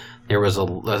Con, there was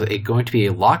going to be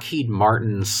a Lockheed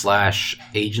Martin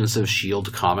 / Agents of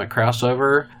S.H.I.E.L.D. comic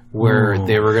crossover where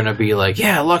they were going to be like,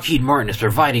 yeah, Lockheed Martin is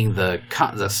providing the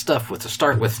stuff with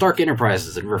Stark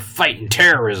Enterprises, and we're fighting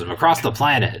terrorism across the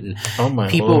planet. And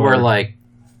people were like,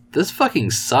 this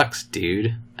fucking sucks,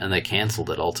 dude. And they canceled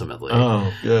it ultimately.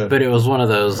 Oh, good. But it was one of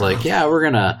those like, yeah, we're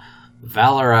going to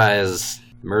valorize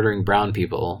murdering brown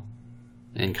people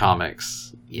in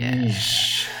comics. Yeah.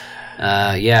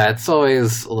 Yeah, it's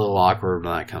always a little awkward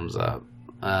when that comes up.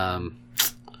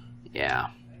 Yeah.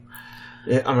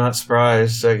 I'm not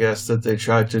surprised, I guess, that they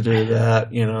tried to do that,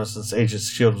 since Agents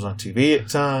of S.H.I.E.L.D. was on TV at the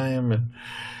time. And,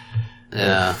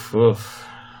 yeah.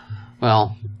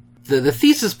 Well, the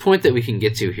thesis point that we can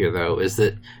get to here, though, is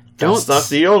that that's not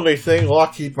the only thing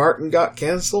Lockheed Martin got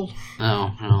canceled.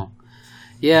 Oh, no.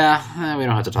 Yeah, we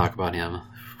don't have to talk about him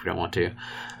if we don't want to.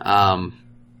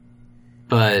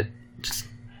 But just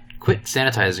quit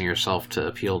sanitizing yourself to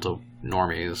appeal to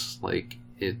normies. Like,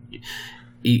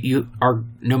 you are,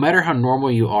 no matter how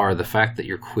normal you are, the fact that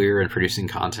you're queer and producing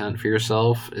content for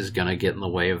yourself is gonna get in the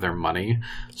way of their money,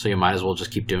 so you might as well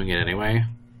just keep doing it anyway.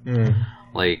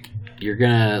 Like, you're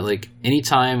gonna, like,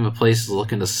 anytime a place is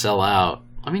looking to sell out,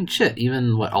 I mean, shit,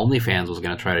 even OnlyFans was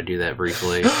gonna try to do that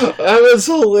briefly. That was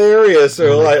hilarious.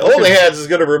 They're like, OnlyFans is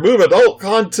gonna remove adult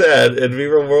content, and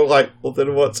people were like, well,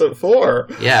 then what's it for?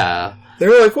 Yeah. They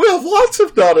were like, we have lots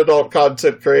of non-adult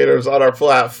content creators on our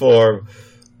platform.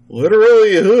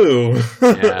 Literally who?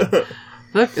 Yeah.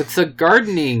 Look, it's a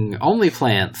gardening only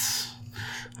plants.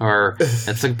 Or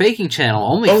it's a baking channel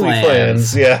only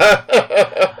plants.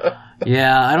 Yeah.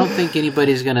 Yeah, I don't think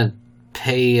anybody's going to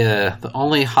pay... the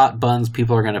only hot buns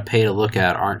people are going to pay to look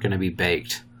at aren't going to be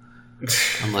baked.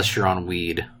 Unless you're on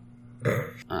weed.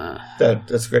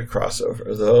 That's a great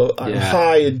crossover, though. I'm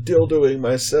high and dildoing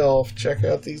myself. Check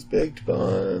out these baked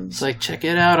buns. It's like, check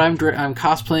it out. I'm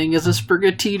cosplaying as a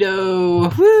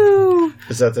Sprigatito. Woo!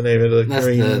 Is that the name of the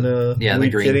green? The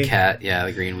green kitty? cat. Yeah,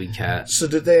 the green weed cat. So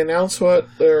did they announce what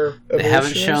their? They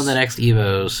haven't shown the next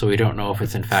Evo, so we don't know if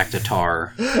it's in fact a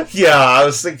tar. Yeah, I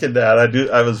was thinking that.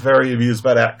 I was very amused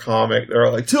by that comic. They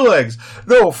were like 2 legs,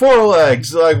 no 4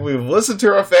 legs. Like, we've listened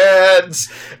to our fans,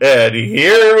 and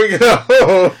here we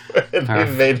go. And they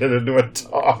made it into a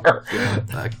tar.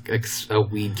 A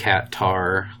weed cat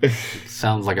tar.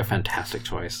 Sounds like a fantastic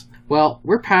choice. Well,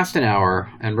 we're past an hour,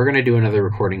 and we're going to do another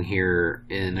recording here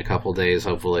in a couple days,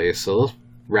 hopefully. So let's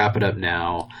wrap it up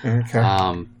now.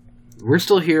 Okay. We're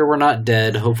still here. We're not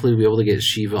dead. Hopefully we'll be able to get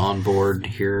Shiva on board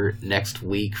here next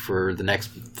week for the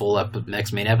next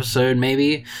next main episode,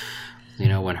 maybe.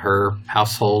 When her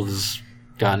household has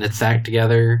gotten its act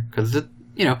together. Because,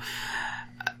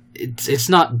 it's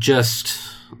not just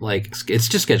like it's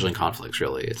just scheduling conflicts.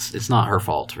 Really, it's not her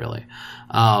fault really.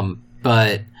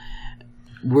 But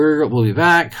we'll be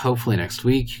back hopefully next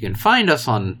week. You can find us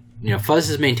on. Fuzz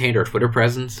has maintained our Twitter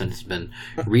presence and has been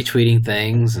retweeting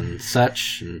things and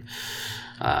such, and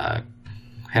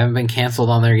haven't been canceled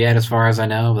on there yet, as far as I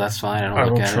know. But that's fine. I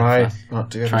don't look at it.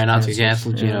 Try not to get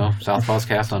canceled. South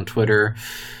Fuzzcast on Twitter,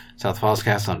 South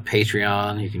Fuzzcast on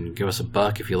Patreon. You can give us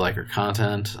 $1 if you like our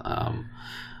content.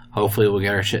 Hopefully, we'll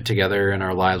get our shit together and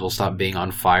our lives will stop being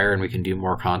on fire and we can do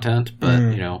more content. But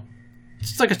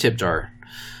it's like a tip jar.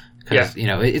 Because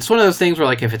it's one of those things where,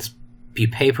 like, if you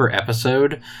pay per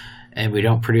episode and we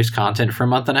don't produce content for a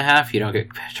month and a half, you don't get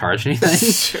charged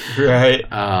anything. Right.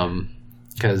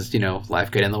 Because,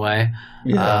 life get in the way.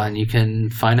 Yeah. And you can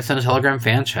find us in a Telegram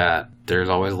fan chat. There's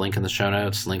always a link in the show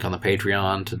notes, link on the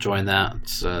Patreon to join that.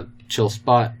 It's a chill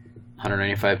spot.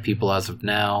 195 people as of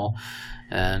now.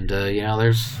 And,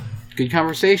 there's good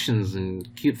conversations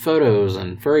and cute photos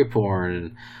and furry porn.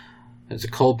 And there's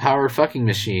a coal-powered fucking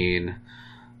machine.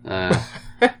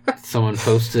 Someone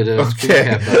posted a screen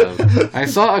cap of. I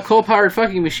saw a coal-powered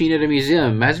fucking machine at a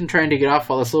museum. Imagine trying to get off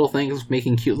while this little thing is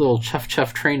making cute little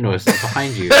chuff-chuff train noises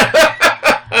behind you.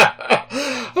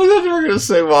 I thought you were going to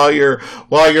say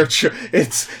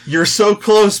you're so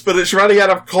close, but it's running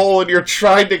out of coal, and you're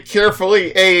trying to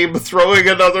carefully aim, throwing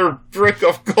another brick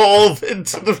of coal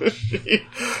into the machine.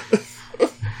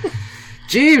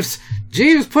 Jeeves,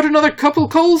 put another couple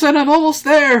coals in. I'm almost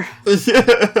there.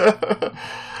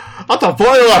 At the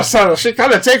boiler, son. She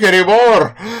can't take any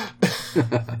more.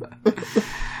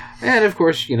 And of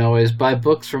course, you can always buy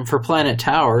books from For Planet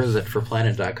Towers at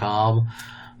forplanet.com.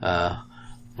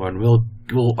 When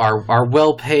our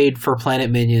well-paid For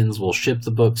Planet minions will ship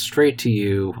the books straight to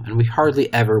you, and we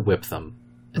hardly ever whip them.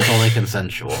 It's only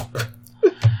consensual.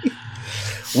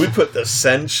 We put the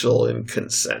sensual in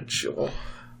consensual.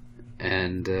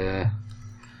 And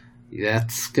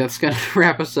that's going to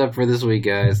wrap us up for this week,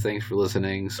 guys. Thanks for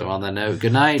listening. So on that note,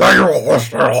 good night. Thank you for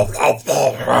listening.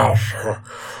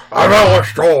 I'm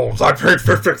Alex Jones. I paid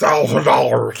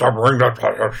 $50,000 to bring that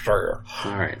podcast to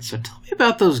you. All right, so tell me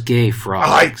about those gay frogs.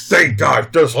 I think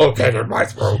I've dislocated my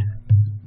throat.